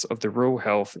attendance of the Rural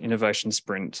Health Innovation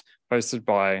Sprint hosted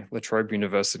by La Trobe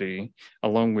University,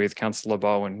 along with Councillor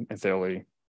Bowen and Thurley.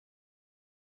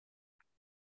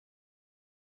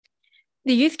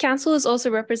 The Youth Council is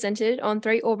also represented on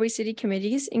 3 Albury City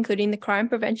committees, including the Crime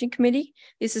Prevention Committee,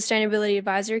 the Sustainability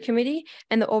Advisory Committee,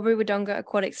 and the Albury-Wodonga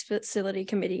Aquatics Facility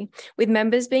Committee, with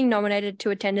members being nominated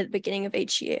to attend at the beginning of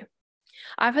each year.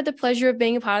 I've had the pleasure of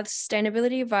being a part of the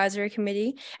Sustainability Advisory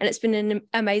Committee, and it's been an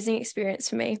amazing experience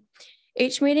for me.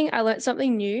 Each meeting, I learnt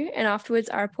something new, and afterwards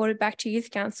I reported back to Youth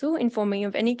Council, informing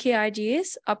of any key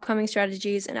ideas, upcoming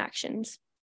strategies, and actions.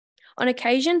 On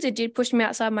occasions, it did push me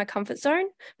outside my comfort zone,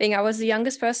 being I was the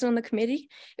youngest person on the committee.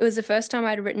 It was the first time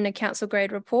I'd written a council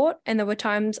grade report, and there were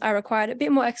times I required a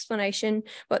bit more explanation,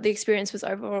 but the experience was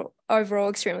overall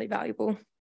extremely valuable.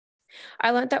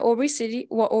 I learned that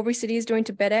what Albury City is doing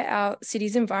to better our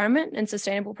city's environment and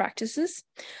sustainable practices.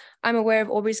 I'm aware of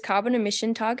Albury's carbon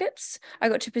emission targets. I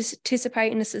got to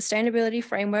participate in a sustainability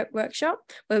framework workshop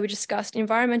where we discussed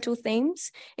environmental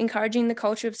themes, encouraging the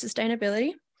culture of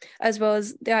sustainability, as well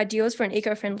as the ideals for an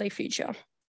eco-friendly future.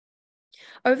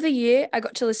 Over the year, I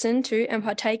got to listen to and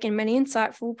partake in many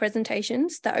insightful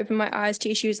presentations that opened my eyes to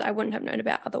issues I wouldn't have known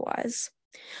about otherwise.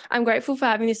 I'm grateful for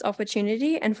having this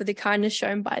opportunity and for the kindness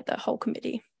shown by the whole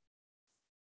committee.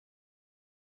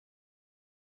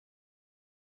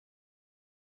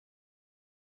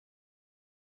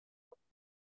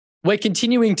 We're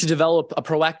continuing to develop a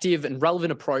proactive and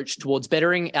relevant approach towards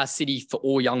bettering our city for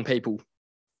all young people.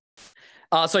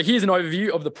 So here's an overview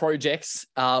of the projects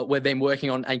we've been working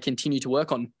on and continue to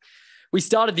work on. We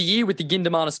started the year with the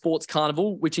Gindamana Sports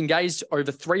Carnival, which engaged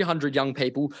over 300 young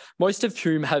people, most of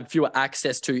whom have fewer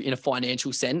access to, in a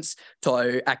financial sense,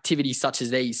 to activities such as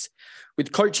these.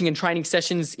 With coaching and training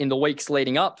sessions in the weeks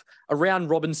leading up, a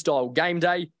round-robin style game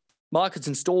day, markets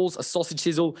and stalls, a sausage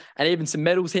sizzle, and even some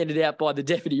medals handed out by the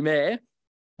Deputy Mayor,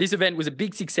 this event was a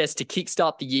big success to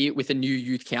kickstart the year with a new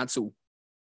youth council.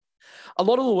 A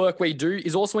lot of the work we do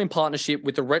is also in partnership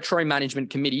with the Retro Management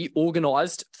Committee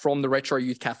organised from the Retro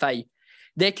Youth Cafe.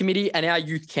 Their committee and our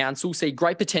youth council see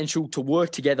great potential to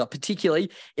work together,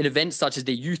 particularly in events such as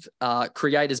the Youth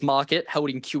Creators Market held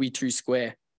in QE2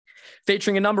 Square.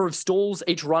 Featuring a number of stalls,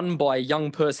 each run by a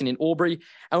young person in Albury,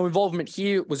 our involvement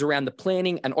here was around the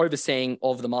planning and overseeing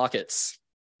of the markets.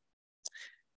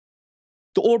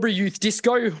 The Albury Youth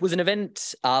Disco was an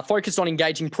event focused on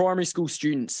engaging primary school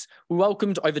students. We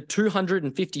welcomed over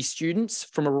 250 students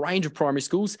from a range of primary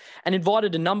schools and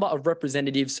invited a number of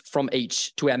representatives from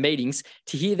each to our meetings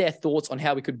to hear their thoughts on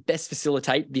how we could best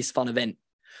facilitate this fun event.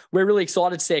 We're really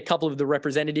excited to see a couple of the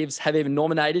representatives have even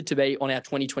nominated to be on our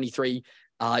 2023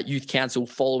 Youth Council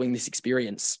following this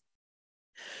experience.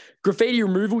 Graffiti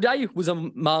Removal Day was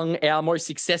among our most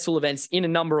successful events in a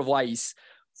number of ways.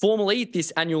 Formally,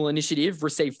 this annual initiative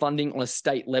received funding on a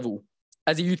state level.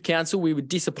 As a youth council, we were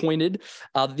disappointed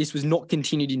that this was not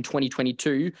continued in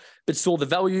 2022, but saw the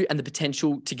value and the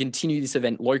potential to continue this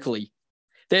event locally.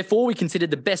 Therefore, we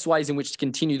considered the best ways in which to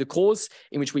continue the cause,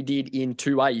 in which we did in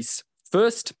two ways.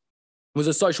 First was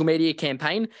a social media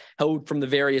campaign held from the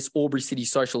various Albury City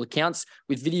social accounts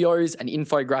with videos and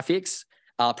infographics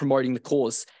promoting the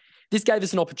cause. This gave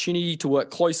us an opportunity to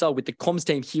work closer with the comms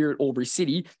team here at Albury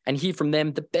City and hear from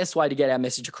them the best way to get our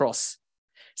message across.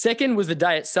 Second was the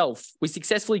day itself. We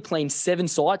successfully cleaned 7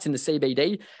 sites in the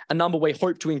CBD, a number we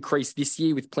hope to increase this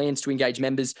year with plans to engage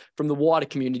members from the wider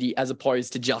community as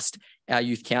opposed to just our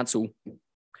youth council.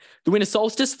 The Winter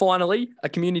Solstice, finally, a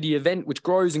community event which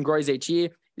grows and grows each year,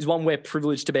 is one we're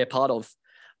privileged to be a part of.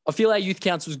 I feel our youth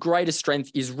council's greatest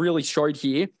strength is really showed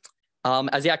here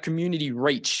as our community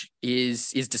reach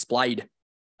is displayed.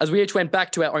 As we each went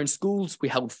back to our own schools, we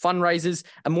held fundraisers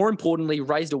and, more importantly,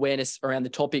 raised awareness around the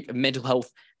topic of mental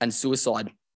health and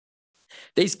suicide.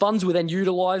 These funds were then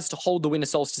utilised to hold the Winter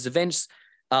Solstice events,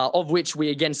 of which we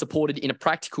again supported in a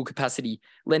practical capacity,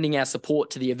 lending our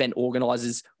support to the event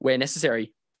organisers where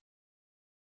necessary.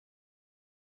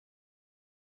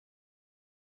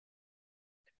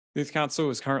 Youth Council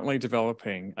is currently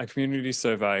developing a community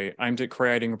survey aimed at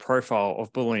creating a profile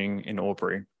of bullying in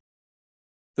Albury.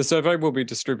 The survey will be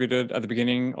distributed at the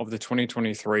beginning of the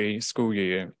 2023 school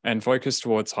year and focused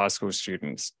towards high school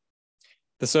students.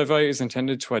 The survey is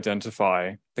intended to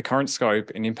identify the current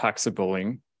scope and impacts of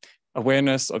bullying,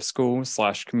 awareness of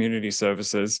school/community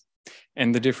services,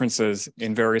 and the differences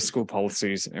in various school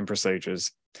policies and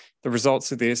procedures. The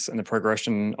results of this and the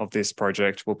progression of this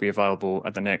project will be available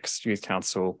at the next Youth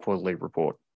Council quarterly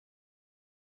report.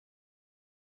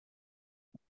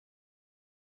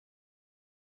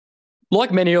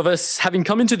 Like many of us, having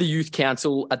come into the Youth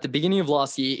Council at the beginning of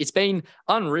last year, it's been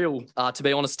unreal, to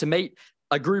be honest, to meet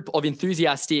a group of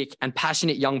enthusiastic and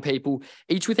passionate young people,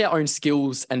 each with our own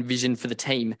skills and vision for the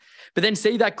team, but then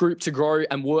see that group to grow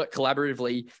and work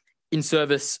collaboratively in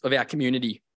service of our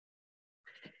community.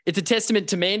 It's a testament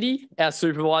to Mandy, our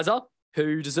supervisor,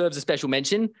 who deserves a special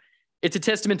mention. It's a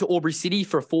testament to Albury City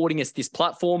for affording us this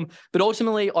platform, but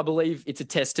ultimately, I believe it's a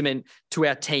testament to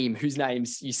our team, whose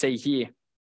names you see here.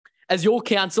 As your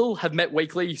council have met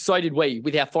weekly, so did we,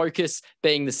 with our focus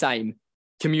being the same,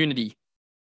 community.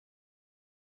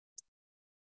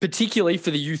 Particularly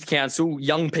for the Youth Council,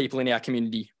 young people in our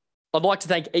community. I'd like to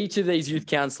thank each of these youth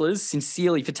councillors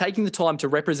sincerely for taking the time to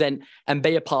represent and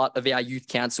be a part of our Youth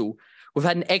Council. We've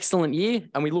had an excellent year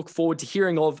and we look forward to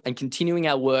hearing of and continuing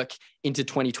our work into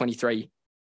 2023.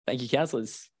 Thank you,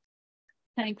 councillors.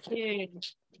 Thank you.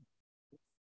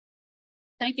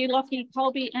 Thank you, Lockie,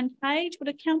 Colby and Paige. Would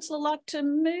a councillor like to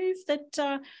move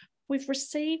that we've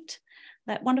received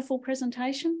that wonderful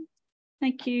presentation?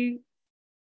 Thank you,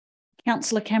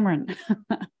 Councillor Cameron.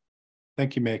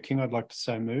 Thank you, Mayor King. I'd like to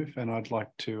so move, and I'd like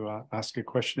to ask a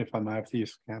question, if I may, of the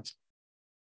Youth Council.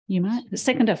 You may. The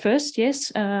seconder first,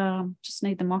 yes. Just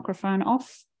need the microphone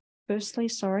off. Firstly,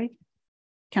 sorry.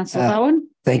 Councillor Bowen.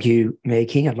 Thank you, Mayor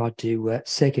King. I'd like to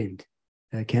second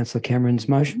Councillor Cameron's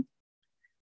motion.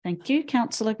 Thank you,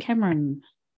 Councillor Cameron.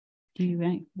 Do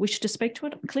you wish to speak to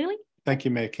it clearly? Thank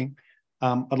you, Mayor King.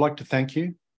 I'd like to thank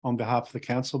you on behalf of the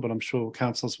council, but I'm sure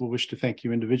councillors will wish to thank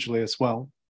you individually as well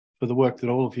for the work that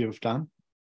all of you have done.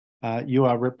 You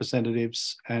are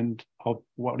representatives and of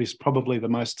what is probably the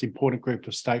most important group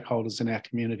of stakeholders in our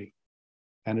community.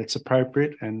 And it's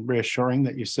appropriate and reassuring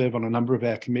that you serve on a number of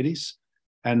our committees.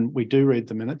 And we do read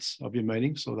the minutes of your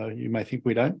meetings, although you may think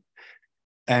we don't.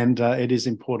 And it is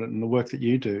important, and the work that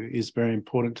you do is very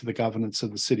important to the governance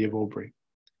of the City of Albury.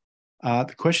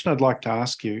 The question I'd like to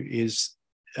ask you is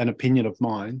an opinion of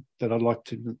mine that I'd like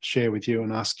to share with you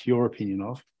and ask your opinion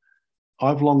of.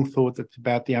 I've long thought that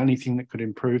about the only thing that could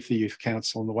improve the Youth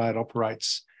Council and the way it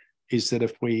operates is that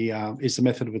if we is the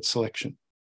method of its selection.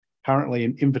 Currently,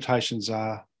 invitations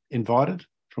are invited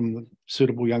from the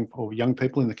suitable young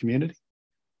people in the community.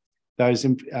 Those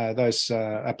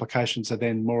applications are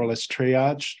then more or less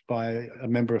triaged by a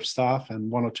member of staff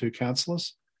and 1 or 2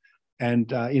 councillors,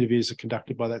 and interviews are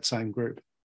conducted by that same group.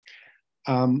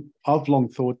 I've long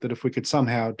thought that if we could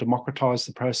somehow democratise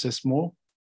the process more,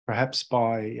 perhaps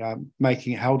by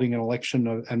holding an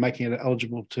election and making it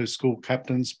eligible to school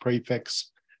captains,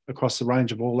 prefects across the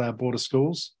range of all our border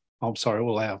schools,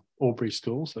 all our Albury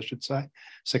schools, I should say,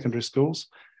 secondary schools,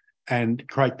 and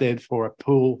create therefore a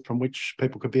pool from which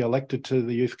people could be elected to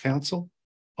the Youth Council,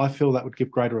 I feel that would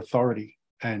give greater authority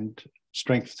and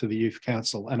strength to the Youth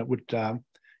Council, and it would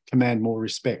command more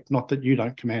respect. Not that you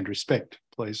don't command respect,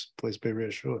 please be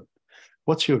reassured.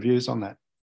 What's your views on that?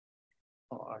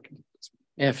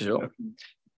 Yeah, for sure.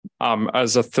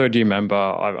 As a third-year member,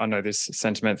 I know this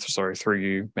sentiment, through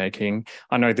you, Mayor King,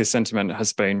 I know this sentiment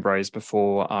has been raised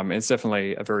before. It's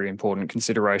definitely a very important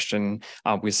consideration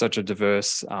with such a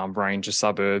diverse range of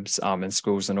suburbs and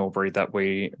schools in Albury that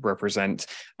we represent.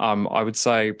 I would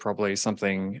say probably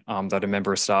something that a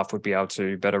member of staff would be able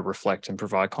to better reflect and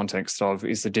provide context of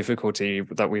is the difficulty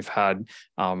that we've had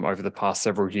over the past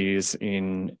several years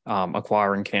in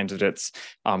acquiring candidates.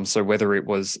 So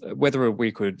whether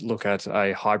we could look at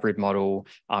a hybrid model,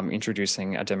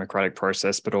 introducing a democratic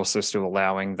process, but also still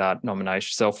allowing that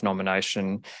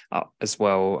self-nomination as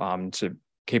well, to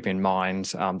keep in mind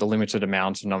the limited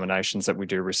amount of nominations that we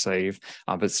do receive,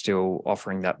 but still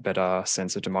offering that better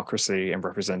sense of democracy and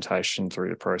representation through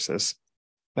the process.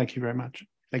 Thank you very much.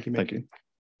 Thank you, Mayor. Thank you.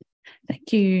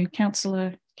 Thank you,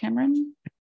 Councillor Cameron.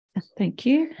 Thank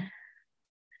you.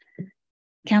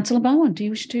 Councillor Bowen, do you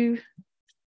wish to?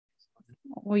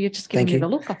 Well, you're just giving me the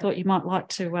look. I thought you might like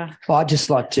to. Well, I'd just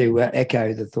like to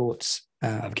echo the thoughts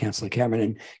of Councillor Cameron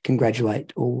and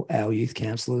congratulate all our youth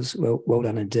councillors. Well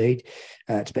done indeed.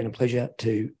 It's been a pleasure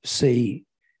to see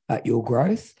your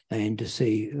growth and to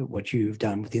see what you've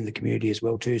done within the community as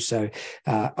well too. So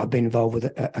I've been involved with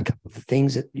a couple of the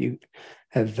things that you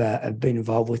have been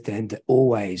involved with, and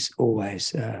always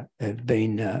have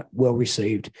been well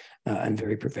received and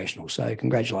very professional. So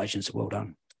congratulations, well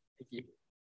done. Thank you.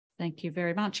 Thank you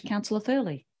very much. Councillor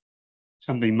Thurley.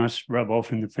 Something must rub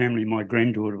off in the family. My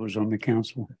granddaughter was on the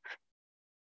council.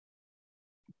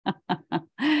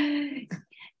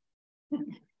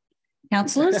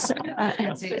 Councillors,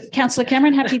 Councillor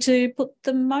Cameron, happy to put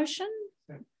the motion?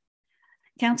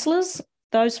 Councillors,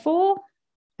 those for,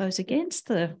 those against,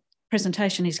 the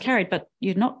presentation is carried, but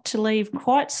you're not to leave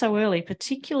quite so early,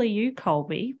 particularly you,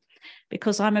 Colby,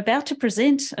 because I'm about to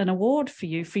present an award for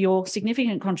you for your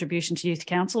significant contribution to Youth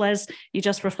Council, as you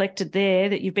just reflected there,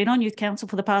 that you've been on Youth Council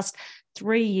for the past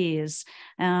 3 years.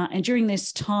 And during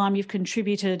this time, you've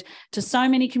contributed to so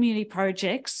many community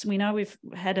projects. We know we've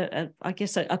had,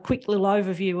 a quick little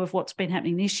overview of what's been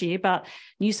happening this year, but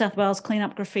New South Wales Clean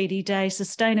Up Graffiti Day,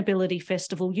 Sustainability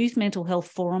Festival, Youth Mental Health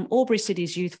Forum, Albury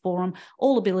City's Youth Forum,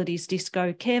 All Abilities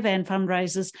Disco, Carevan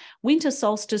fundraisers, Winter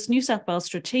Solstice, New South Wales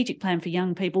Strategic Plan for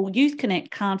Young People, Youth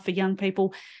Connect Card for Young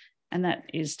People, and that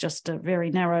is just a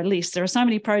very narrow list. There are so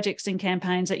many projects and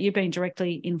campaigns that you've been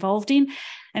directly involved in.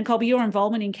 And Colby, your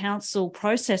involvement in council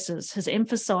processes has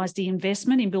emphasised the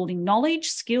investment in building knowledge,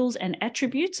 skills and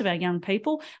attributes of our young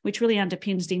people, which really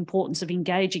underpins the importance of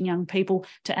engaging young people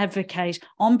to advocate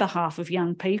on behalf of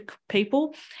young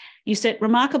people. You set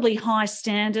remarkably high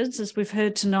standards, as we've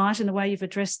heard tonight, in the way you've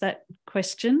addressed that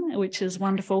question, which is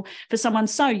wonderful. For someone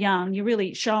so young, you're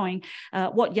really showing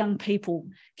what young people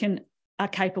are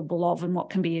capable of and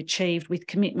what can be achieved with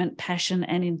commitment, passion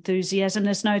and enthusiasm.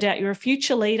 There's no doubt you're a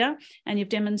future leader, and you've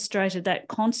demonstrated that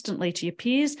constantly to your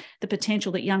peers, the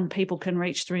potential that young people can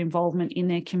reach through involvement in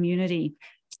their community.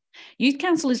 Youth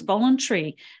Council is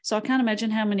voluntary, so I can't imagine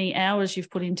how many hours you've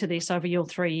put into this over your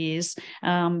 3 years,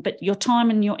 but your time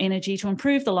and your energy to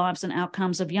improve the lives and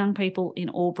outcomes of young people in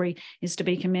Albury is to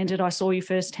be commended. I saw you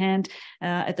firsthand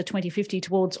at the 2050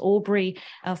 Towards Albury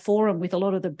forum with a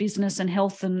lot of the business and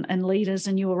health and leaders,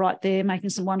 and you were right there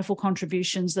making some wonderful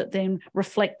contributions that then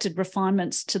reflected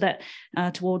refinements to that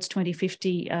Towards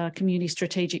 2050 community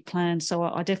strategic plan. So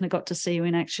I definitely got to see you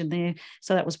in action there,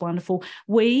 so that was wonderful.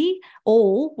 We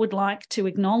all would like to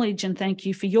acknowledge and thank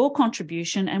you for your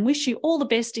contribution and wish you all the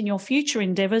best in your future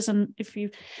endeavours. And if you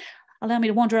allow me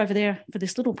to wander over there for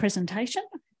this little presentation.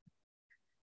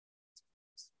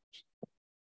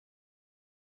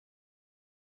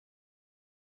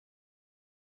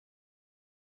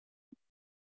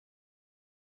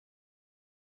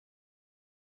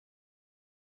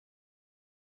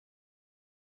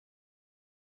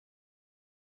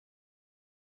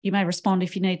 You may respond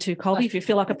if you need to, Colby, if you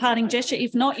feel like a parting gesture.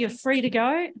 If not, you're free to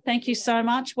go. Thank you so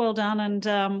much. Well done,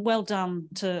 and well done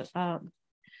to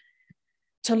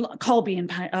Colby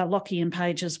and Lockie and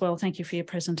Paige as well. Thank you for your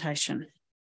presentation.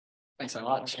 Thanks so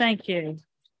much. Thank you.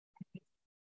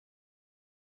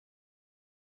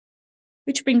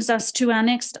 Which brings us to our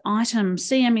next item,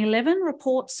 CM11,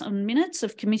 reports on minutes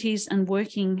of committees and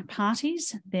working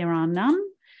parties. There are none.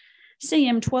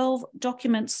 CM12,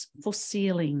 documents for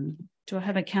sealing. Do I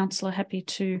have a councillor happy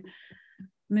to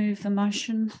move the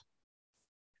motion?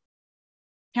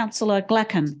 Councillor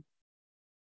Glacken.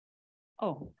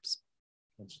 Oh,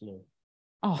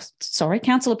 sorry,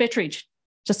 Councillor Bettridge.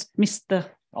 Just missed the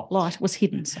light, was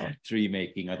hidden. Sorry. Through your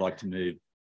making, I'd like to move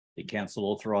the council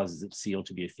authorises its seal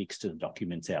to be affixed to the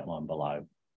documents outlined below.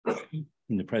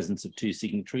 In the presence of two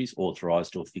signatories,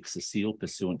 authorised to affix the seal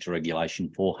pursuant to Regulation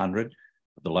 400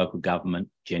 of the Local Government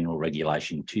General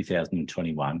Regulation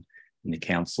 2021 in the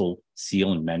council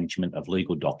seal and management of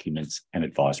legal documents and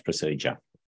advice procedure.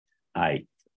 A,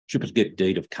 duplicate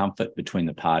deed of comfort between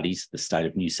the parties, the State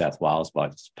of New South Wales by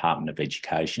the Department of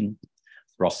Education,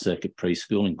 Ross Circuit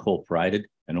Preschool Incorporated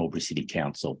and Albury City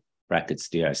Council, brackets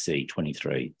DOC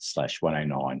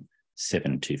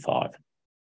 23/109-725.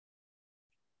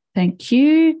 Thank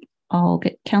you. I'll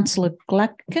get Councillor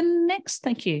Glacken next.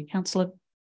 Thank you, Councillor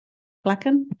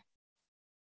Glacken.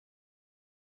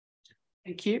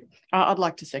 Thank you. I'd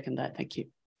like to second that. Thank you.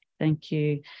 Thank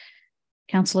you.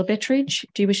 Councillor Bettridge,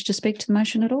 do you wish to speak to the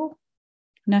motion at all?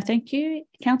 No, thank you.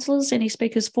 Councillors, any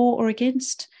speakers for or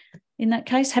against? In that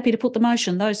case, happy to put the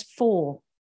motion. Those for,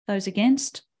 those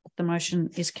against, the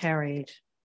motion is carried.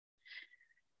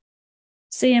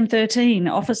 CM13,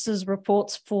 officers'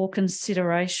 reports for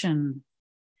consideration.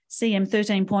 CM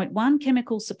 13.1,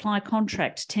 chemical supply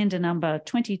contract, tender number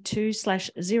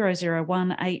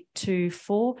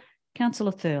 22/001824.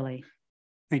 Councillor Thurley.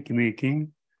 Thank you, Mayor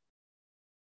King.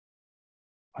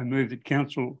 I move that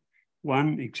Council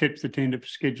 1 accepts the tender for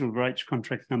scheduled rates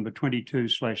contract number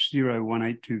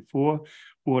 22/01824,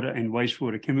 water and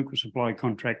wastewater chemical supply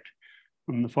contract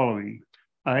from the following.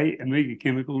 A, Amiga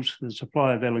Chemicals for the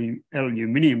supply of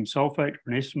aluminium sulphate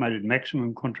for an estimated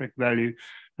maximum contract value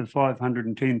of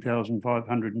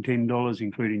 $510,510,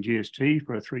 including GST,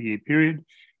 for a 3-year period.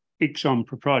 Ixom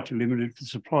Proprietary Limited for the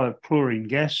supply of chlorine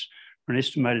gas for an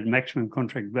estimated maximum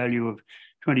contract value of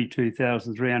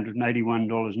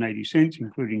 $22,381.80,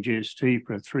 including GST,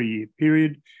 for a 3-year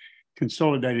period.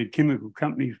 Consolidated Chemical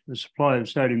Company for the supply of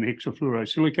sodium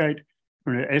hexafluorosilicate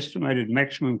for an estimated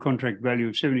maximum contract value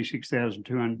of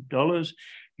 $76,200,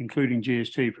 including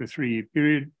GST, for a 3-year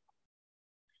period.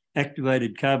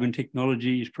 Activated Carbon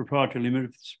Technologies Proprietary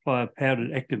Limited for the supply of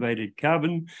powdered activated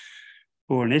carbon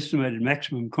for an estimated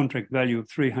maximum contract value of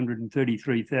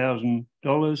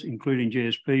 $333,000, including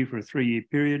GSP, for a 3-year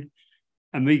period.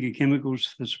 Amiga Chemicals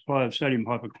for the supply of sodium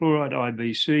hypochlorite,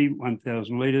 IBC,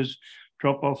 1,000 litres,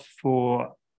 drop off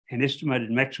for an estimated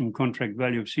maximum contract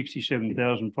value of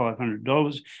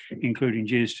 $67,500, including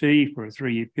GST, for a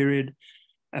 3-year period.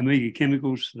 Amiga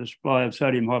Chemicals for the supply of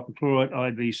sodium hypochlorite,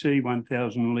 IBC,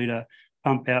 1,000 litre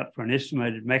pump out for an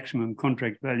estimated maximum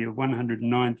contract value of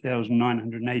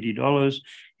 $109,980,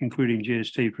 including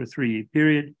GST, for a 3-year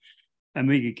period.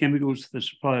 Amiga Chemicals for the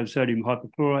supply of sodium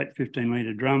hypochlorite, 15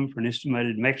 litre drum for an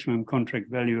estimated maximum contract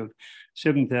value of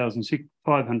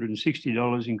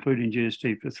 $7,560, including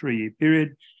GST, for a 3-year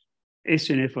period.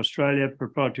 SNF Australia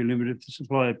Proprietary Limited for the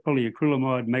supply of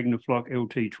polyacrylamide Magnafloc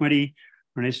LT20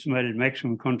 for an estimated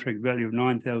maximum contract value of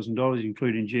 $9,000,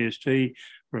 including GST,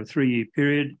 for a 3-year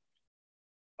period.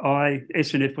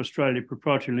 SNF Australia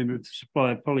Proprietary Limited for the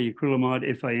supply of polyacrylamide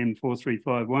FAM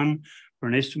 4351 for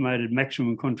an estimated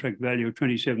maximum contract value of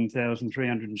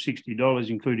 $27,360,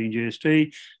 including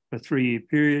GST, for a 3-year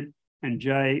period. And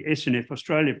SNF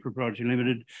Australia Proprietary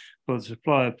Limited for the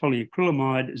supply of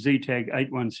polyacrylamide ZTAG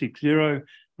 8160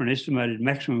 for an estimated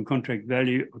maximum contract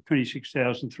value of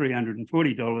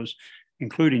 $26,340,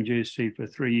 including GST, for a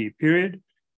 3-year period.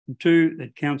 And 2,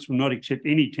 that Council not accept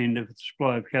any tender for the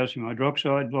supply of calcium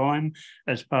hydroxide lime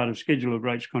as part of Schedule of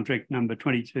Rates contract number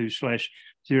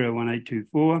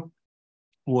 22/01824,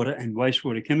 water and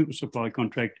wastewater chemical supply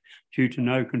contract, due to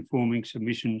no conforming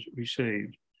submissions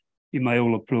received. You may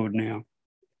all applaud now.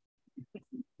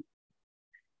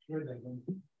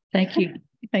 Thank you.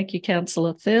 Thank you,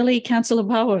 Councillor Thurley. Councillor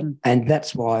Bowen. And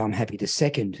that's why I'm happy to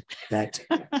second that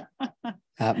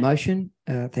motion.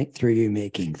 Through you,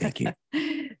 Mayor King. Thank you.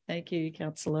 Thank you,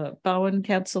 Councillor Bowen.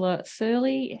 Councillor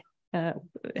Thurley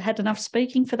had enough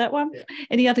speaking for that one. Yeah.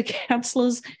 Any other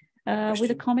councillors With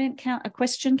a comment, a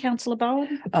question, Councillor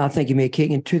Bowen. Thank you, Mayor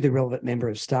King, and to the relevant member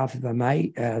of staff, if I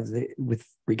may, with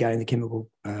regarding the chemical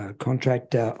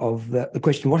contract of the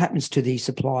question, what happens to the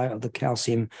supply of the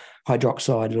calcium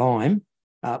hydroxide lime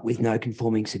with no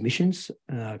conforming submissions?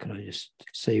 Can I just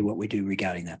see what we do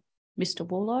regarding that? Mr.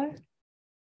 Warlow.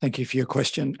 Thank you for your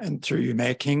question, and through you,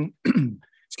 Mayor King.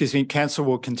 Excuse me, Council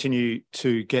will continue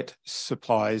to get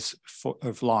supplies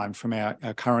of lime from our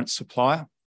current supplier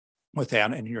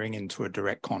without entering into a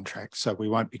direct contract. So we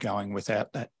won't be going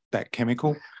without that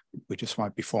chemical. We just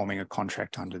won't be forming a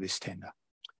contract under this tender.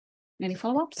 Any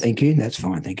follow-ups? Thank you. That's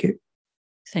fine. Thank you.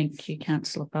 Thank you,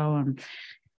 Councillor Bowen.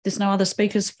 There's no other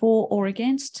speakers for or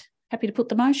against. Happy to put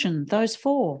the motion. Those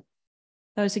for,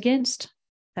 those against,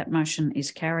 that motion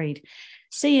is carried.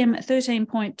 CM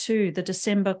 13.2, the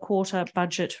December quarter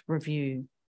budget review.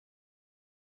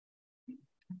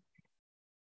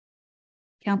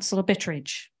 Councillor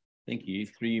Betteridge. Thank you.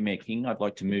 Through you, Mayor King, I'd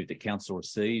like to move that Council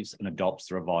receives and adopts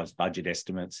the revised budget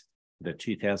estimates for the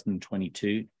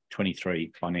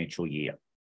 2022-23 financial year.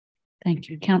 Thank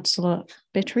you, Councillor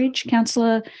Betteridge.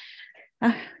 Councillor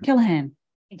Callaghan.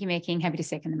 Thank you, Mayor King. Happy to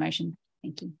second the motion.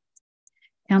 Thank you.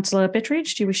 Councillor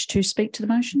Betteridge, do you wish to speak to the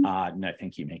motion? No,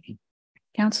 thank you, Mayor King.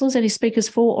 Councillors, any speakers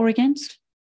for or against?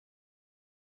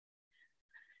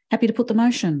 Happy to put the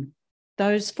motion.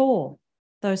 Those for,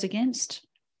 those against,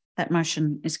 that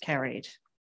motion is carried.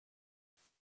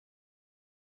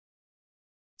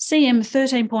 CM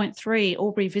 13.3,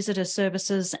 Albury Visitor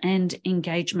Services and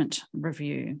Engagement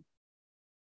Review.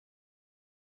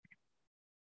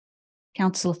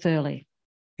 Councillor Thurley.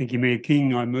 Thank you, Mayor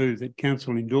King. I move that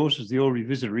Council endorses the Albury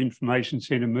Visitor Information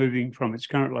Centre moving from its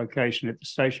current location at the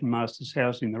Station Master's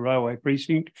House in the Railway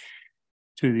Precinct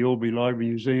to the Albury Library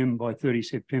Museum by 30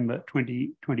 September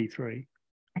 2023.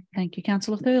 Thank you,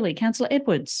 Councillor Thurley. Councillor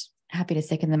Edwards. Happy to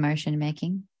second the motion, Mayor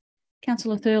King.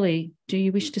 Councillor Thurley, do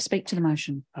you wish to speak to the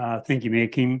motion? Thank you, Mayor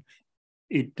King.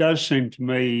 It does seem to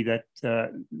me that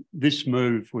this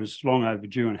move was long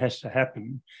overdue and has to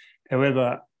happen.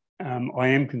 However, I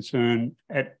am concerned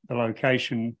at the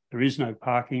location. There is no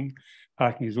parking.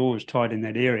 Parking is always tight in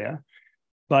that area.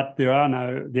 But there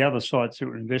are the other sites that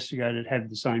were investigated have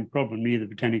the same problem near the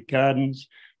Botanic Gardens.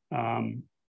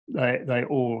 They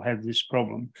all have this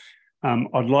problem.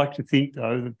 I'd like to think,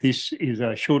 though, that this is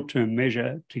a short-term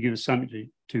measure to give us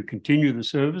something to continue the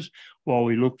service while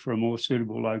we look for a more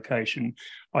suitable location.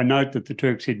 I note that the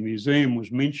Turk's Head Museum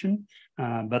was mentioned,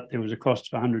 but there was a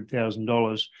cost of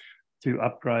 $100,000 to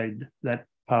upgrade that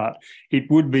part.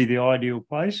 It would be the ideal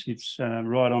place. It's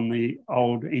right on the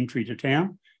old entry to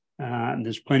town, and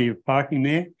there's plenty of parking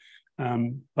there.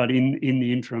 But in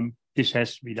the interim, this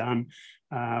has to be done.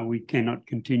 We cannot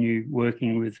continue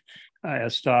working with our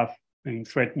staff being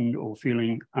threatened or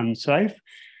feeling unsafe.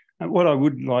 What I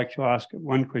would like to ask,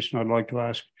 one question I'd like to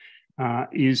ask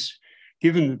is,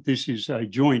 given that this is a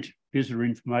joint visitor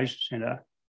information centre,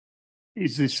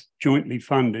 is this jointly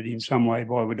funded in some way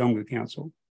by Wodonga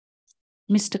Council?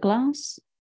 Mr. Glass.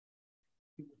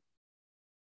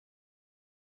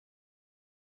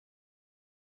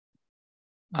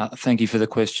 Thank you for the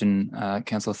question,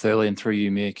 Councillor Thurley, and through you,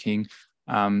 Mayor King.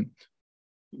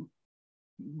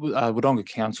 Wodonga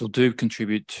Council do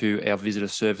contribute to our visitor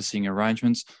servicing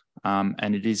arrangements,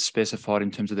 and it is specified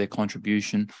in terms of their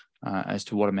contribution as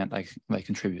to what amount they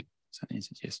contribute. So the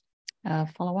answer is yes.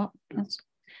 Follow up.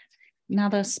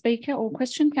 Another speaker or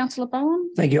question, Councillor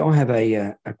Bowen? Thank you. I have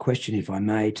a question, if I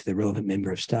may, to the relevant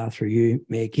member of staff through you,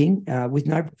 Mayor King. With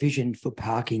no provision for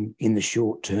parking in the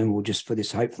short term, or just for this,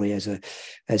 hopefully,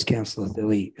 as Councillor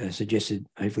Thurley suggested,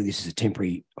 hopefully this is a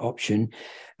temporary option.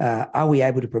 Are we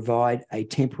able to provide a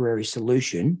temporary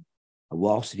solution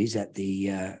whilst it is at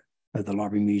the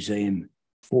Library Museum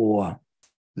for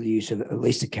the use of at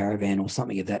least a caravan or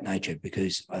something of that nature?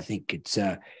 Because I think it's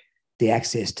the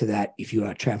access to that, if you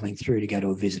are travelling through to go to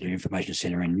a visitor information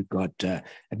centre and you've got a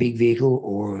big vehicle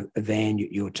or a van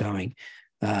you're towing,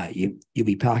 you'll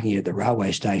be parking at the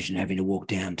railway station, having to walk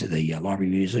down to the Library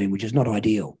Museum, which is not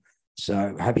ideal.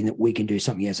 So hoping that we can do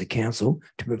something as a council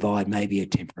to provide maybe a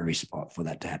temporary spot for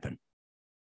that to happen.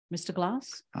 Mr.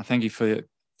 Glass. Thank you for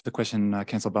the question,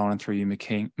 Councillor Bowen, and through you,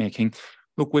 Mayor King.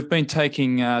 Look, we've been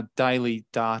taking daily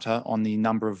data on the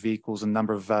number of vehicles and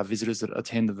number of visitors that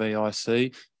attend the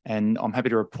VIC, and I'm happy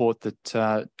to report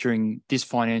that during this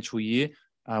financial year,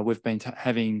 we've been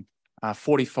having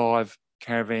 45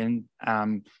 caravan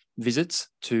visits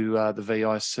to the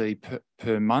VIC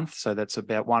per month. So that's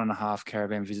about 1.5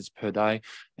 caravan visits per day.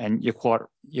 And you're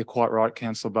quite right,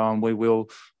 Councillor Bowen. We will,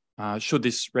 should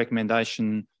this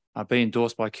recommendation be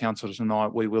endorsed by council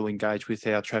tonight, we will engage with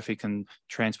our traffic and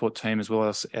transport team as well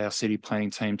as our city planning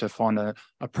team to find an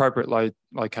appropriate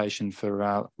location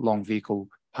for long vehicle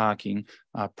parking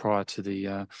prior to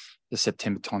the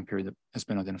September time period that has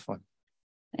been identified.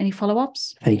 Any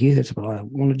follow-ups? Thank you. That's what I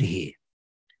wanted to hear.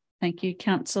 Thank you,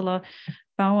 Councillor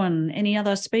Bowen. Any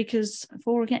other speakers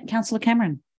for or against? Councillor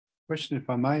Cameron. Question, if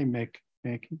I may, Mayor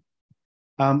King.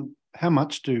 How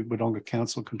much do Wodonga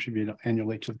Council contribute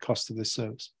annually to the cost of this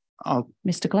service?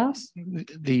 Mr. Glass.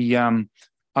 The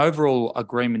overall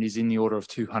agreement is in the order of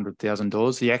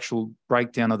 $200,000. The actual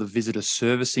breakdown of the visitor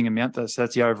servicing amount, that's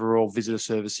the overall visitor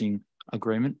servicing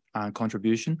agreement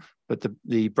contribution. But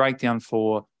the breakdown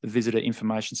for the visitor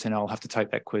information centre, I'll have to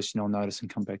take that question on notice and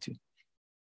come back to you.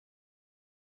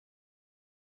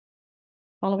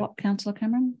 Follow up, Councillor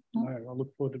Cameron? No, I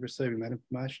look forward to receiving that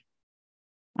information.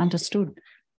 Understood.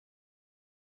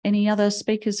 Any other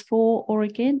speakers for or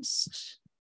against?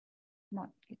 Might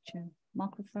get your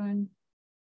microphone.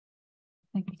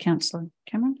 Thank you, Councillor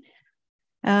Cameron.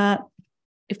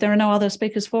 If there are no other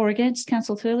speakers for or against,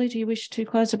 Councillor Thurley, do you wish to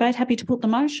close debate? Happy to put the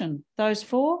motion. Those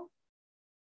for?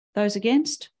 Those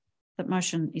against? That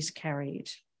motion is carried.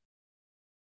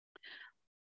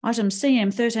 Item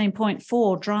CM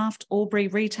 13.4, Draft Albury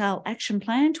Retail Action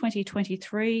Plan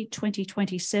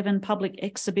 2023-2027 Public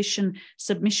Exhibition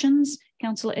Submissions.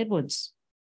 Councillor Edwards.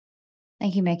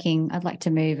 Thank you, Mayor King. I'd like to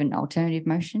move an alternative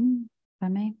motion, if I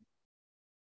may.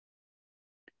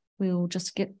 We'll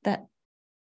just get that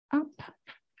up.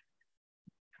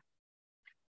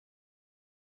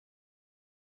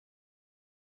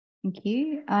 Thank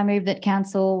you. I move that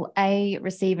Council A,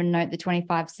 receive and note the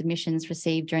 25 submissions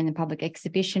received during the public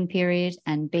exhibition period,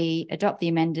 and B, adopt the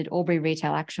amended Albury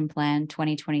Retail Action Plan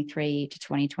 2023 to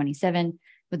 2027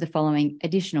 with the following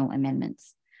additional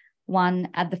amendments. 1,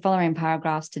 add the following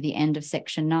paragraphs to the end of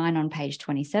section 9 on page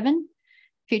 27.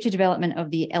 Future development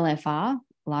of the LFR,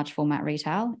 large format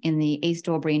retail, in the East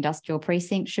Albury Industrial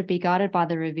Precinct should be guided by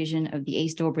the revision of the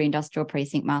East Albury Industrial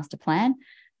Precinct Master Plan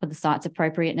for the site's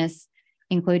appropriateness,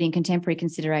 including contemporary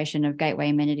consideration of gateway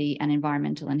amenity and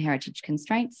environmental and heritage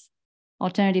constraints,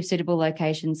 alternative suitable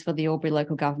locations for the Albury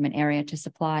local government area to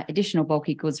supply additional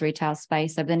bulky goods retail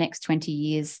space over the next 20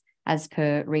 years as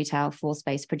per retail floor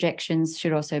space projections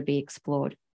should also be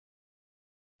explored.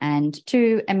 And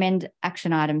 2, amend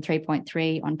action item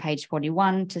 3.3 on page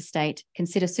 41 to state,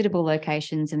 consider suitable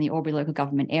locations in the Albury local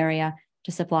government area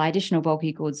to supply additional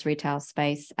bulky goods retail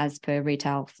space as per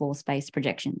retail floor space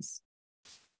projections.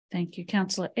 Thank you,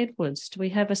 Councillor Edwards. Do we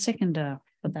have a seconder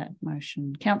for that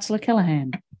motion? Councillor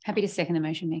Callaghan. Happy to second the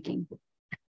motion, Mayor King.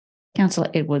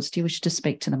 Councillor Edwards, do you wish to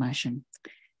speak to the motion?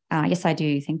 Yes, I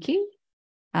do. Thank you.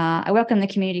 I welcome the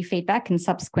community feedback and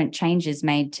subsequent changes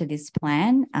made to this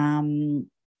plan,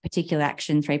 particular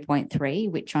action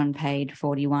 3.3, which on page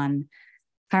 41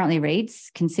 currently reads,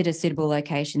 consider suitable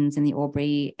locations in the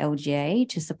Albury LGA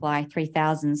to supply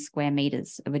 3,000 square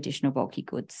metres of additional bulky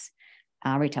goods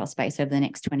retail space over the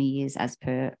next 20 years as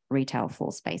per retail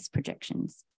floor space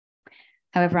projections.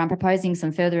 However, I'm proposing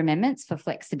some further amendments for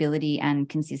flexibility and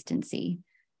consistency.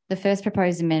 The first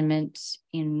proposed amendment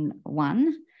in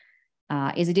 1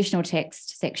 is additional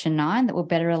text section 9 that will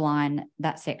better align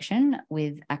that section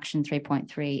with action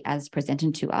 3.3 as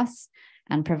presented to us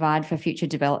and provide for future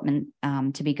development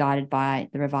to be guided by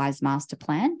the revised master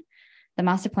plan. The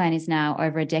master plan is now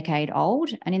over a decade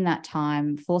old, and in that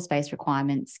time, floor space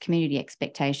requirements, community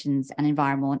expectations, and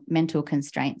environmental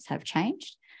constraints have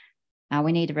changed.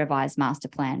 We need a revised master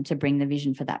plan to bring the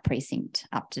vision for that precinct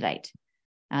up to date.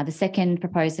 The second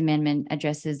proposed amendment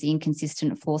addresses the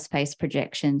inconsistent floor space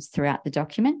projections throughout the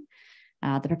document.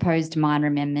 The proposed minor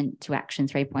amendment to action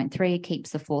 3.3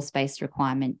 keeps the floor space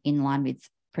requirement in line with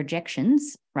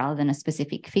projections rather than a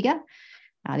specific figure.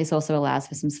 This also allows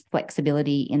for some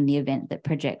flexibility in the event that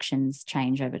projections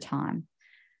change over time.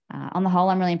 On the whole,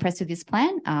 I'm really impressed with this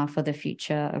plan for the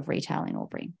future of retail in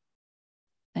Albury.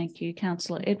 Thank you,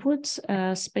 Councillor Edwards.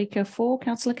 Speaker 4,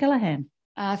 Councillor Callaghan.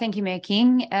 Thank you, Mayor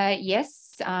King.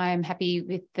 Yes, I'm happy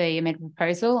with the amendment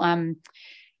proposal.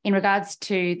 In regards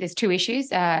to, there's 2 issues,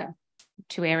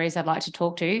 2 areas I'd like to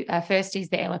talk to. First is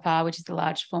the LFR, which is the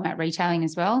large format retailing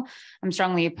as well. I'm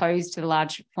strongly opposed to the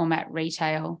large format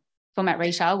retail,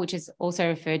 which is also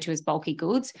referred to as bulky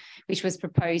goods, which was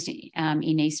proposed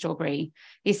in East Albury.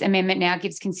 This amendment now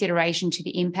gives consideration to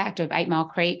the impact of 8 Mile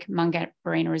Creek,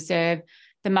 Mungaburina Reserve,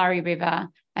 the Murray River,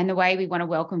 and the way we want to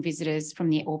welcome visitors from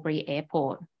the Albury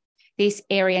Airport. This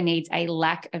area needs a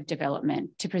lack of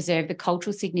development to preserve the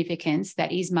cultural significance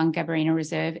that is Mungaburina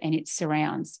Reserve and its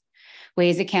surrounds. We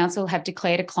as a council have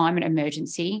declared a climate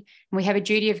emergency, and we have a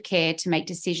duty of care to make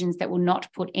decisions that will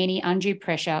not put any undue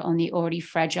pressure on the already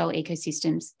fragile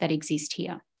ecosystems that exist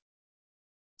here.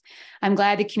 I'm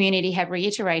glad the community have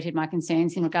reiterated my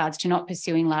concerns in regards to not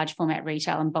pursuing large format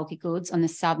retail and bulky goods on the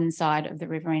southern side of the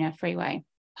Riverina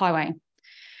Highway.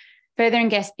 Further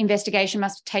investigation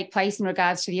must take place in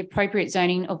regards to the appropriate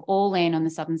zoning of all land on the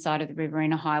southern side of the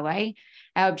Riverina Highway.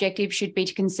 Our objective should be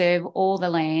to conserve all the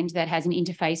land that has an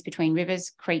interface between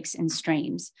rivers, creeks and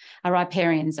streams, a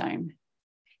riparian zone.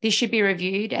 This should be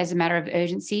reviewed as a matter of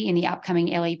urgency in the upcoming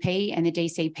LEP and the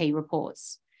DCP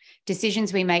reports.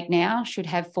 Decisions we make now should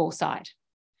have foresight,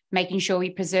 making sure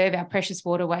we preserve our precious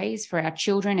waterways for our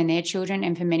children and their children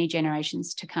and for many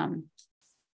generations to come.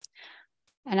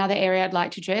 Another area I'd like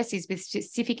to address is with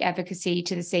specific advocacy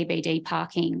to the CBD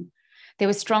parking. There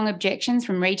were strong objections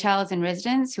from retailers and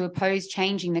residents who opposed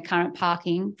changing the current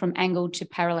parking from angled to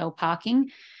parallel parking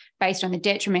based on the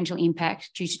detrimental impact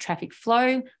due to traffic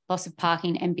flow, loss of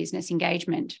parking and business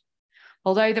engagement.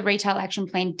 Although the Retail Action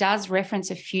Plan does reference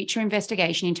a future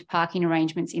investigation into parking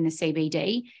arrangements in the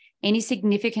CBD, any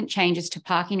significant changes to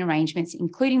parking arrangements,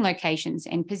 including locations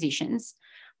and positions,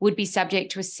 would be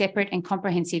subject to a separate and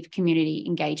comprehensive community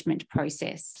engagement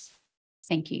process.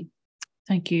 Thank you.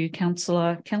 Thank you,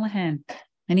 Councillor Callaghan.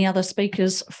 Any other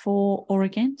speakers for or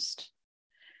against?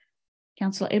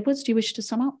 Councillor Edwards, do you wish to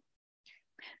sum up?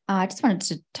 I just wanted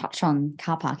to touch on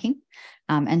car parking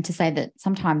and to say that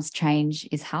sometimes change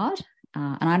is hard.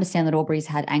 And I understand that Albury's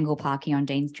had angle parking on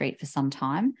Dean Street for some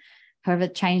time. However,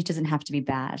 change doesn't have to be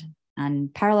bad.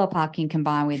 And parallel parking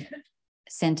combined with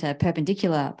centre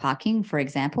perpendicular parking, for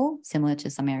example, similar to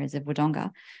some areas of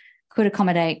Wodonga, could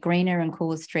accommodate greener and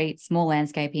cooler streets, more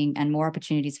landscaping and more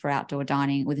opportunities for outdoor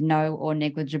dining with no or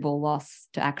negligible loss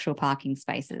to actual parking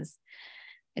spaces.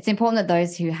 It's important that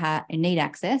those who need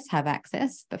access have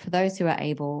access, but for those who are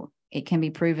able, it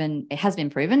has been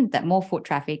proven that more foot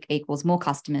traffic equals more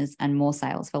customers and more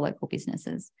sales for local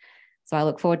businesses. So I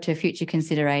look forward to future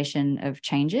consideration of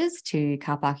changes to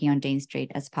car parking on Dean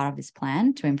Street as part of this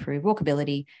plan to improve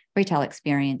walkability, retail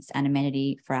experience and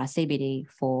amenity for our CBD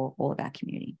for all of our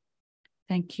community.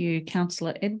 Thank you,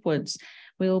 Councillor Edwards.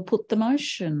 We'll put the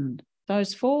motion.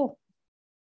 Those for?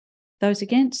 Those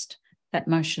against? That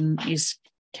motion is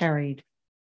carried.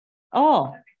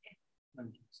 Oh,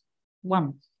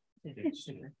 one.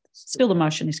 Still the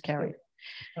motion is carried.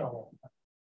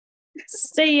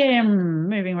 CM,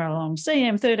 moving right along,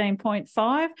 CM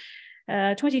 13.5,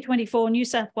 2024 New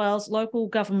South Wales Local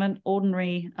Government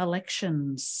Ordinary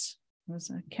Elections. Was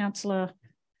a councillor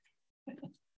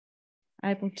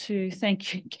able to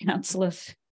thank you, councillor,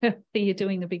 for you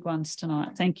doing the big ones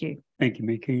tonight. Thank you. Thank you,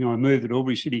 Mayor King. I move that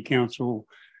Albury City Council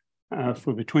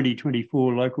for the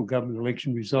 2024 local government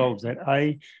election resolves that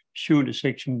A, pursuant to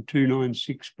section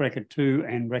 296 bracket 2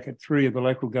 and bracket 3 of the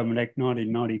Local Government Act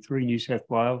 1993, New South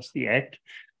Wales, the Act,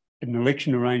 an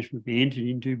election arrangement be entered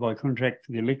into by contract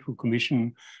for the Electoral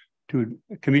Commissioner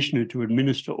to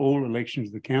administer all elections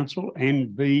of the council,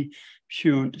 and B,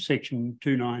 pursuant to section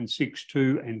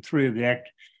 296(2) and 3 of the Act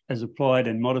as applied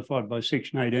and modified by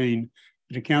section 18,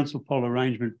 that a council poll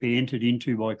arrangement be entered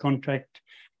into by contract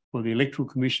for the Electoral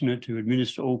Commissioner to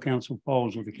administer all council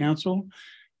polls of the council,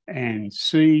 and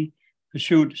C,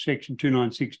 pursuant to section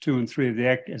 296(2) and 3 of the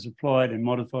Act as applied and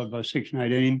modified by section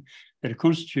 18, that a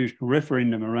constitutional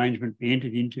referendum arrangement be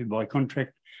entered into by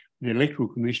contract for the Electoral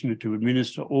Commissioner to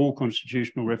administer all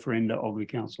constitutional referenda of the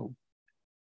council.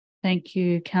 Thank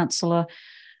you, Councillor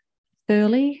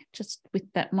Thurley. Just with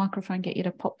that microphone, get you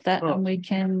to pop that and we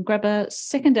can grab a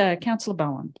seconder. Councillor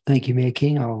Bowen. Thank you, Mayor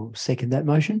King. I'll second that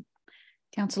motion.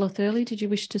 Councillor Thurley, did you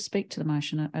wish to speak to the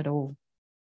motion at all?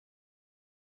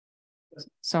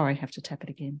 Sorry, have to tap it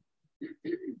again.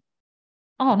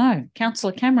 Oh no,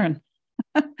 Councillor Cameron.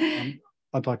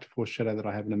 I'd like to foreshadow that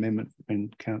I have an amendment when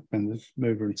the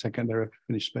mover and seconder have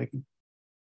finished speaking.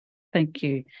 Thank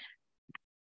you.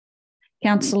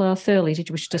 Councillor Thurley, did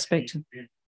you wish to speak to?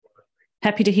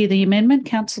 Happy to hear the amendment.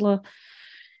 Councillor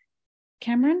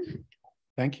Cameron.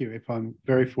 Thank you. If I'm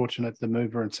very fortunate, the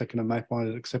mover and seconder may find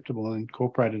it acceptable and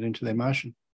incorporate it into their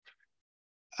motion.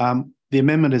 The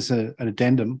amendment is an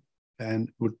addendum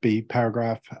and would be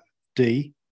paragraph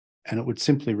D, and it would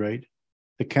simply read,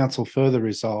 the council further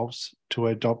resolves to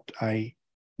adopt a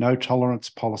no tolerance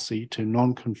policy to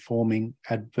non-conforming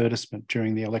advertisement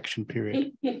during the election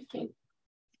period.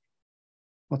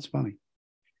 What's funny?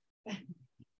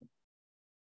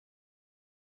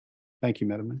 Thank you,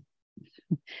 Madam Mayor.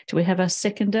 Do we have a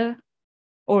seconder?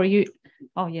 Or are you?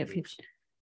 Oh, yeah.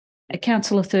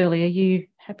 Councillor Thurley, are you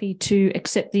happy to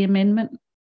accept the amendment?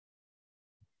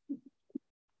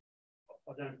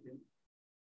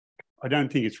 I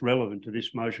don't think it's relevant to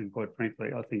this motion, quite frankly.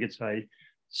 I think it's a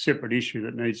separate issue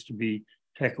that needs to be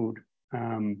tackled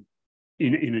in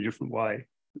a different way.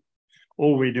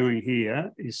 All we're doing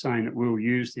here is saying that we'll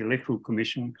use the Electoral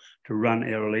Commission to run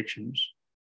our elections.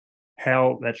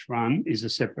 How that's run is a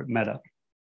separate matter.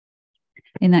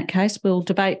 In that case, we'll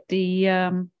debate the...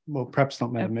 Well, perhaps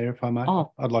not, Madam Mayor, if I may.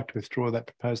 I'd like to withdraw that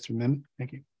proposed amendment.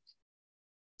 Thank you.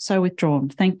 So withdrawn.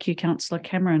 Thank you, Councillor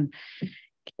Cameron.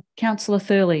 Councillor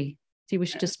Thurley, do you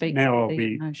wish to speak? Now I'll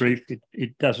be brief.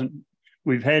 It doesn't...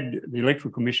 We've had the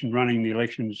Electoral Commission running the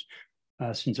elections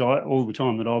since all the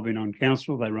time that I've been on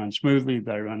council. They run smoothly,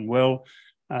 they run well,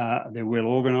 they're well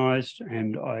organised,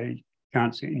 and I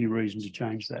can't see any reason to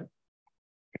change that.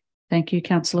 Thank you,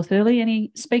 Councillor Thurley.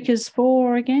 Any speakers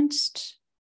for or against?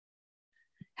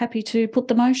 Happy to put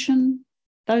the motion.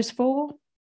 Those for?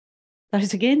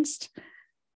 Those against?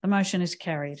 The motion is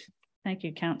carried. Thank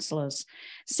you, councillors.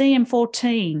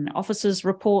 CM14, officers'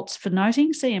 reports for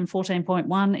noting. CM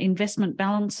 14.1, investment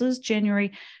balances, January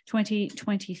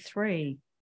 2023.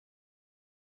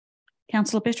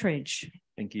 Councillor Betteridge.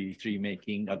 Thank you, through you, Mayor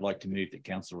King. I'd like to move that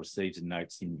council receives and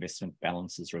notes the investment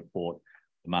balances report for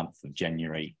the month of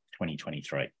January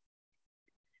 2023.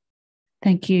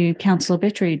 Thank you, Councillor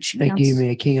Betteridge. Thank you,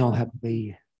 Mayor King. I'll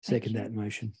happily second that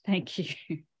motion. Thank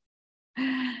you.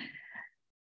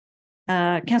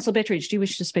 Councillor Betteridge, do you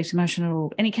wish to speak to the motion at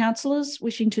all? Any councillors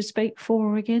wishing to speak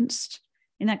for or against?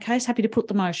 In that case, happy to put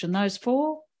the motion. Those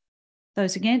for?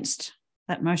 Those against?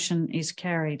 That motion is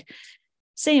carried.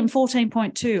 CM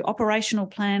 14.2, Operational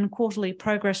Plan Quarterly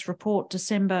Progress Report,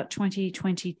 December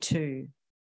 2022.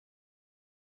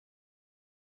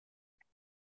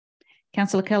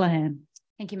 Councillor Callaghan.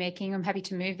 Thank you, Mayor King. I'm happy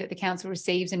to move that the council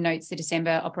receives and notes the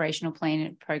December Operational Plan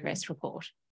and Progress Report.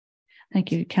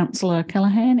 Thank you, Councillor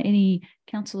Callaghan. Any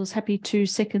councillors happy to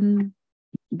second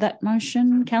that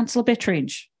motion? Councillor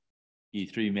Betteridge. You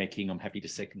through Mayor King, I'm happy to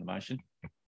second the motion.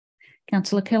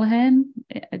 Councillor Callaghan,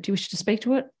 do you wish to speak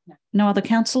to it? No other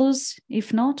councillors?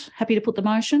 If not, happy to put the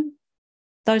motion.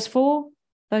 Those for?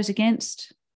 Those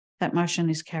against? That motion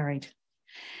is carried.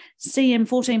 CM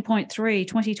 14.3,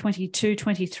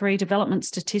 2022-23 development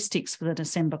statistics for the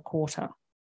December quarter.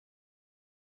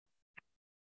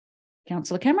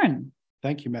 Councillor Cameron.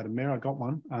 Thank you, Madam Mayor. I got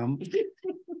one.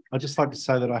 I'd just like to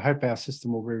say that I hope our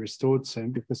system will be restored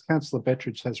soon, because Councillor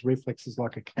Betteridge has reflexes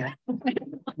like a cat,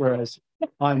 whereas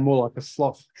I'm more like a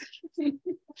sloth.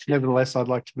 Nevertheless, I'd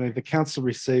like to move the council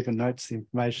receive and notes the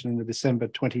information in the December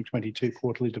 2022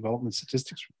 quarterly development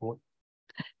statistics report.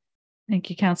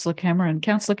 Thank you, Councillor Cameron.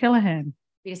 Councillor Callaghan.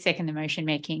 We second the motion,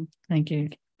 Mayor King. Thank you,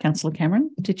 Councillor Cameron.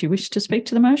 Did you wish to speak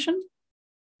to the motion?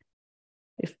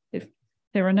 If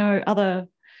there are no other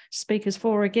speakers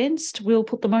for or against, we'll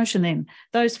put the motion then.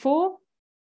 Those for?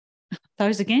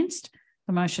 Those against?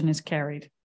 The motion is carried.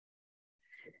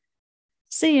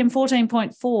 CM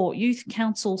 14.4, Youth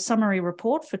Council Summary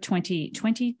Report for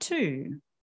 2022.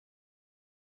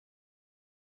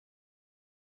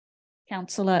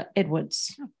 Councillor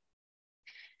Edwards.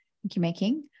 Thank you, Mayor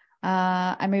King.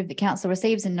 I move that council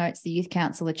receives and notes the Youth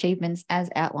Council achievements as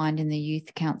outlined in the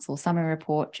Youth Council Summary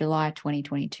Report, July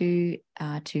 2022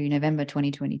 to November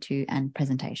 2022 and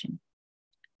presentation.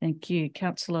 Thank you.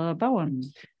 Councillor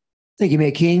Bowen. Thank you,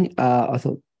 Mayor King. I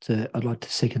thought I'd like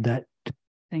to second that.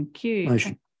 Thank you.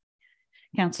 Motion.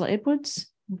 Councillor Edwards,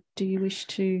 do you wish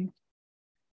to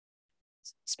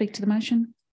speak to the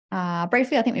motion?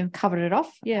 Briefly, I think we've covered it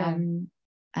off. Yeah.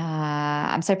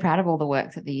 I'm so proud of all the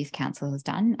work that the Youth Council has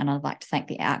done, and I'd like to thank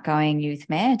the outgoing Youth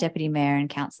Mayor, Deputy Mayor and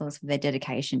councillors for their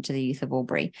dedication to the youth of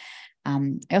Albury.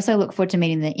 I also look forward to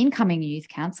meeting the incoming Youth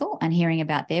Council and hearing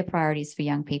about their priorities for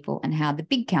young people and how the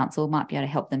big council might be able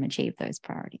to help them achieve those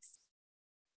priorities.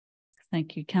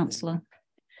 Thank you, Councillor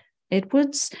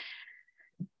Edwards.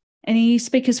 Any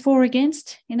speakers for or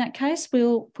against? In that case,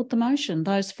 we'll put the motion.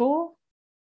 Those for?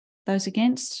 Those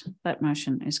against? That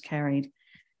motion is carried.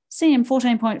 CM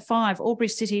 14.5, Albury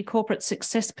City Corporate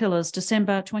Success Pillars,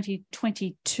 December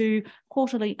 2022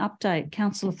 quarterly update.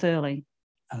 Councillor Thurley.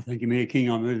 Thank you, Mayor King.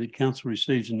 I move that council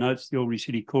receives and notes the Albury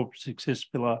City Corporate Success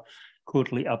Pillar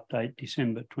quarterly update,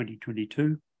 December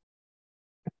 2022.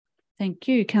 Thank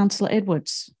you. Councillor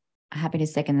Edwards. Happy to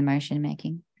second the motion, Mayor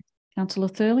King. Councillor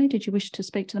Thurley, did you wish to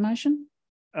speak to the motion?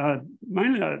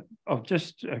 Mainly, I've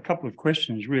just a couple of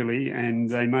questions really, and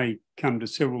they may come to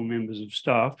several members of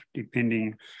staff,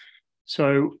 depending.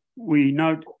 So we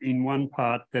note in one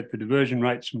part that the diversion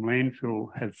rates from landfill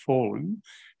have fallen,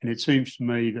 and it seems to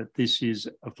me that this is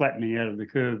a flattening out of the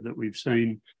curve that we've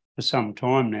seen for some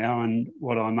time now. And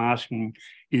what I'm asking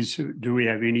is, do we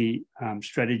have any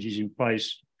strategies in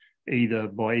place either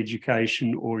by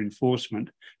education or enforcement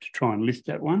to try and lift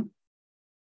that one.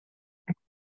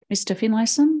 Mr.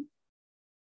 Finlayson?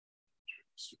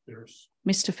 Mr. Ferris.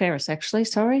 Mr. Ferris, actually,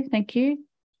 sorry, thank you.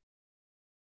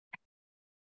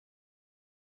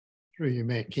 Through you,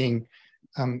 Mayor King.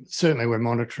 Certainly we're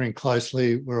monitoring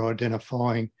closely. We're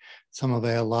identifying some of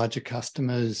our larger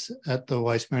customers at the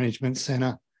Waste Management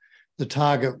Centre. The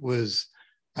target was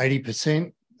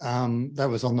 80%. That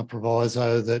was on the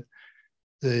proviso that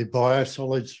the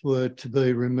biosolids were to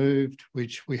be removed,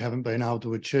 which we haven't been able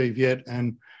to achieve yet.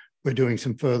 And we're doing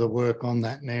some further work on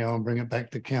that now and bring it back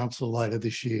to council later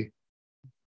this year.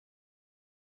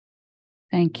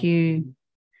 Thank you.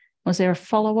 Was there a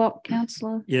follow-up,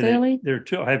 Councillor Thurley? There are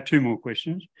two. I have two more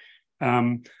questions.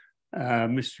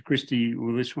 Mr. Christie,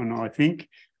 well, this one, I think,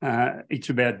 it's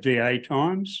about DA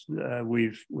times.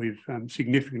 We've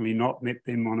significantly not met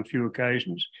them on a few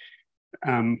occasions.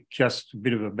 Just a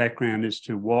bit of a background as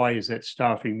to why is that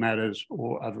staffing matters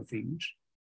or other things.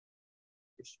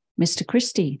 Mr.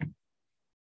 Christie.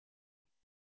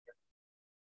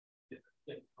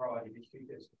 Priority issue,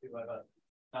 there's a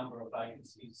number of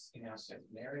vacancies in our second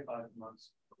area, both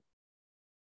amongst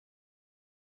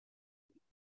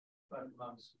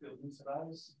building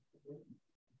surveyors.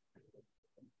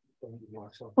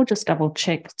 We'll just double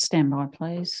check. Stand by,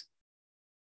 please.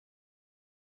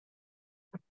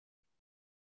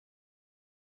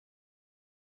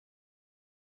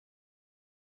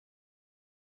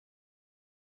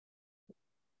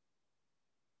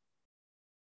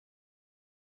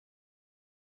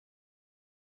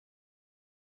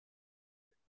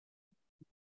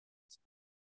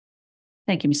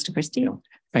 Thank you, Mr. Christie.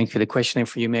 Thank you for the question. And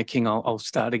for you, Mayor King, I'll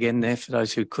start again there for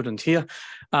those who couldn't hear.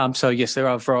 So yes, there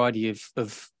are a variety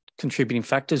of contributing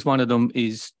factors. One of them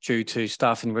is due to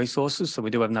staffing resources. So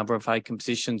we do have a number of vacant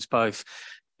positions, both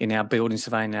in our building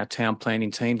surveying and our town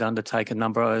planning team to undertake a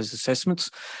number of those assessments.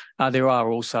 There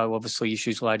are also obviously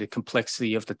issues related to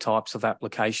complexity of the types of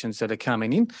applications that are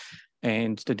coming in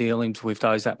and the dealings with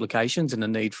those applications and the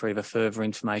need for either further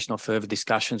information or further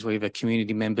discussions with either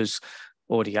community members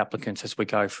or the applicants as we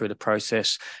go through the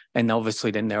process. And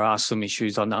obviously then there are some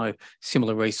issues, I know,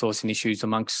 similar resourcing issues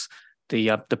amongst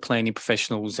the planning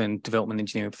professionals and development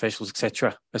engineering professionals, et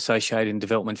cetera, associated in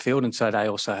development field. And so they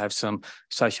also have some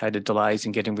associated delays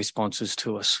in getting responses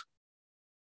to us.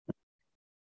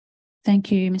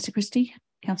 Thank you, Mr. Christie.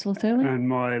 Councillor Thurley. And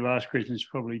my last question is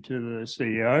probably to the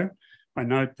CEO. I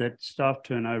note that staff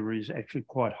turnover is actually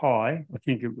quite high. I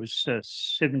think it was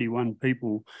 71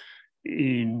 people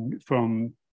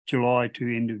from July to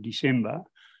end of December.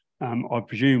 I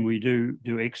presume we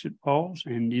do exit polls,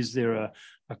 and is there a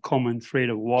common thread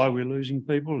of why we're losing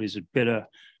people? Is it better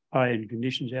pay and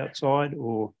conditions outside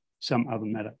or some other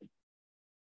matter?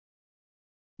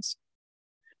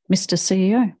 Mr.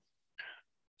 CEO.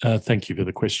 Thank you for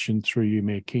the question through you,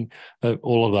 Mayor King.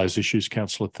 All of those issues,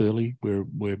 Councillor Thurley,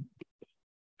 we're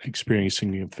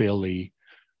experiencing a fairly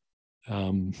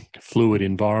fluid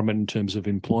environment in terms of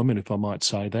employment, if I might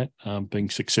say that,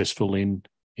 being successful in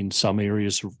some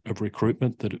areas of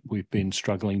recruitment that we've been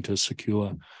struggling to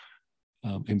secure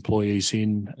employees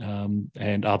in,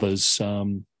 and others,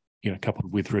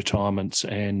 coupled with retirements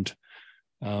and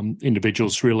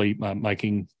individuals really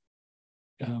making,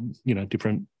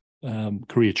 different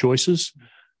career choices.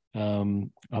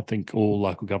 I think all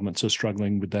local governments are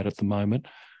struggling with that at the moment.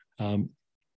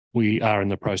 We are in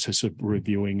the process of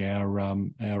reviewing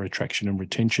our attraction and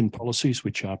retention policies,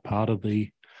 which are part of the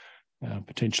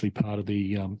potentially part of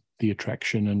the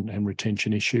attraction and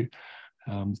retention issue,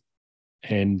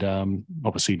 and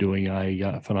obviously doing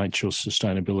a financial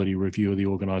sustainability review of the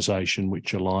organisation,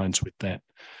 which aligns with that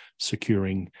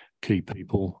securing key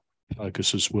people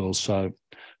focus as well. So,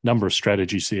 a number of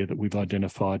strategies there that we've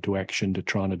identified to action to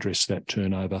try and address that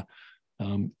turnover.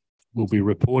 We'll be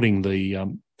reporting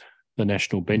the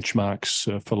national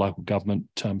benchmarks for local government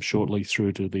shortly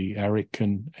through to the ARIC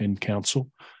and council.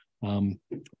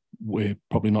 We're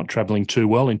probably not travelling too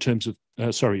well in terms of,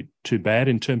 too bad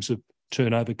in terms of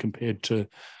turnover compared to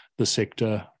the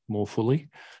sector more fully,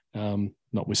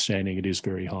 notwithstanding it is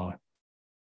very high.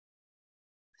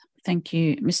 Thank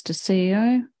you, Mr.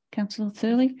 CEO. Councillor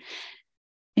Thurley.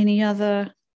 Any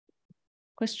other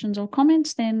questions or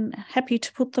comments? Then happy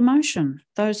to put the motion.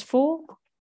 Those for?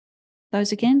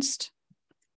 Those against?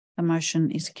 The motion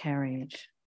is carried.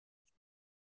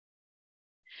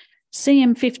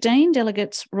 CM 15,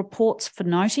 delegates' reports for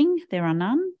noting. There are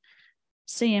none.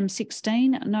 CM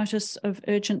 16, notice of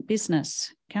urgent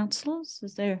business. Councillors,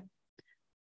 is there?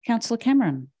 Councillor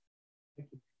Cameron.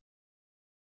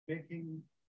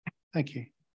 Thank you,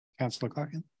 Councillor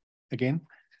Clarkin. Again.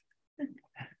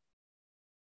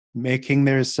 Mayor King,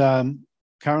 there is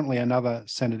currently another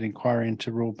Senate inquiry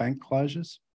into rural bank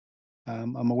closures.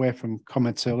 I'm aware from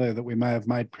comments earlier that we may have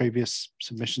made previous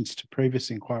submissions to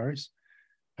previous inquiries.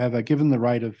 However, given the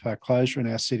rate of closure in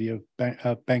our city of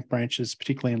bank branches,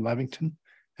 particularly in Lavington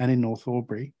and in North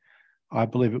Albury, I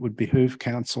believe it would behoove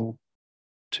council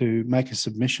to make a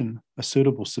submission, a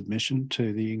suitable submission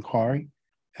to the inquiry.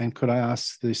 And could I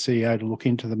ask the CEO to look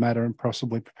into the matter and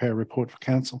possibly prepare a report for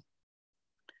council?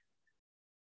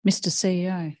 Mr.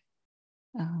 CEO,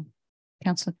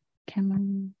 Councillor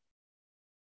Cameron.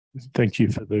 Thank you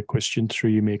for the question through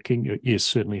you, Mayor King. Yes,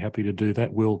 certainly happy to do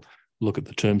that. We'll look at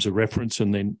the terms of reference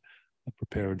and then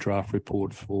prepare a draft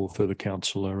report for further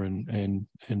councillor and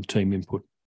team input.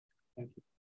 Thank you.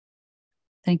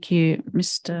 Thank you,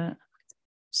 Mr.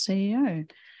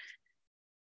 CEO.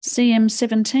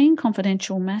 CM17,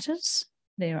 confidential matters.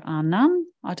 There are none.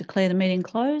 I declare the meeting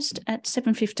closed at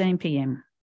 7:15 p.m.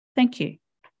 Thank you.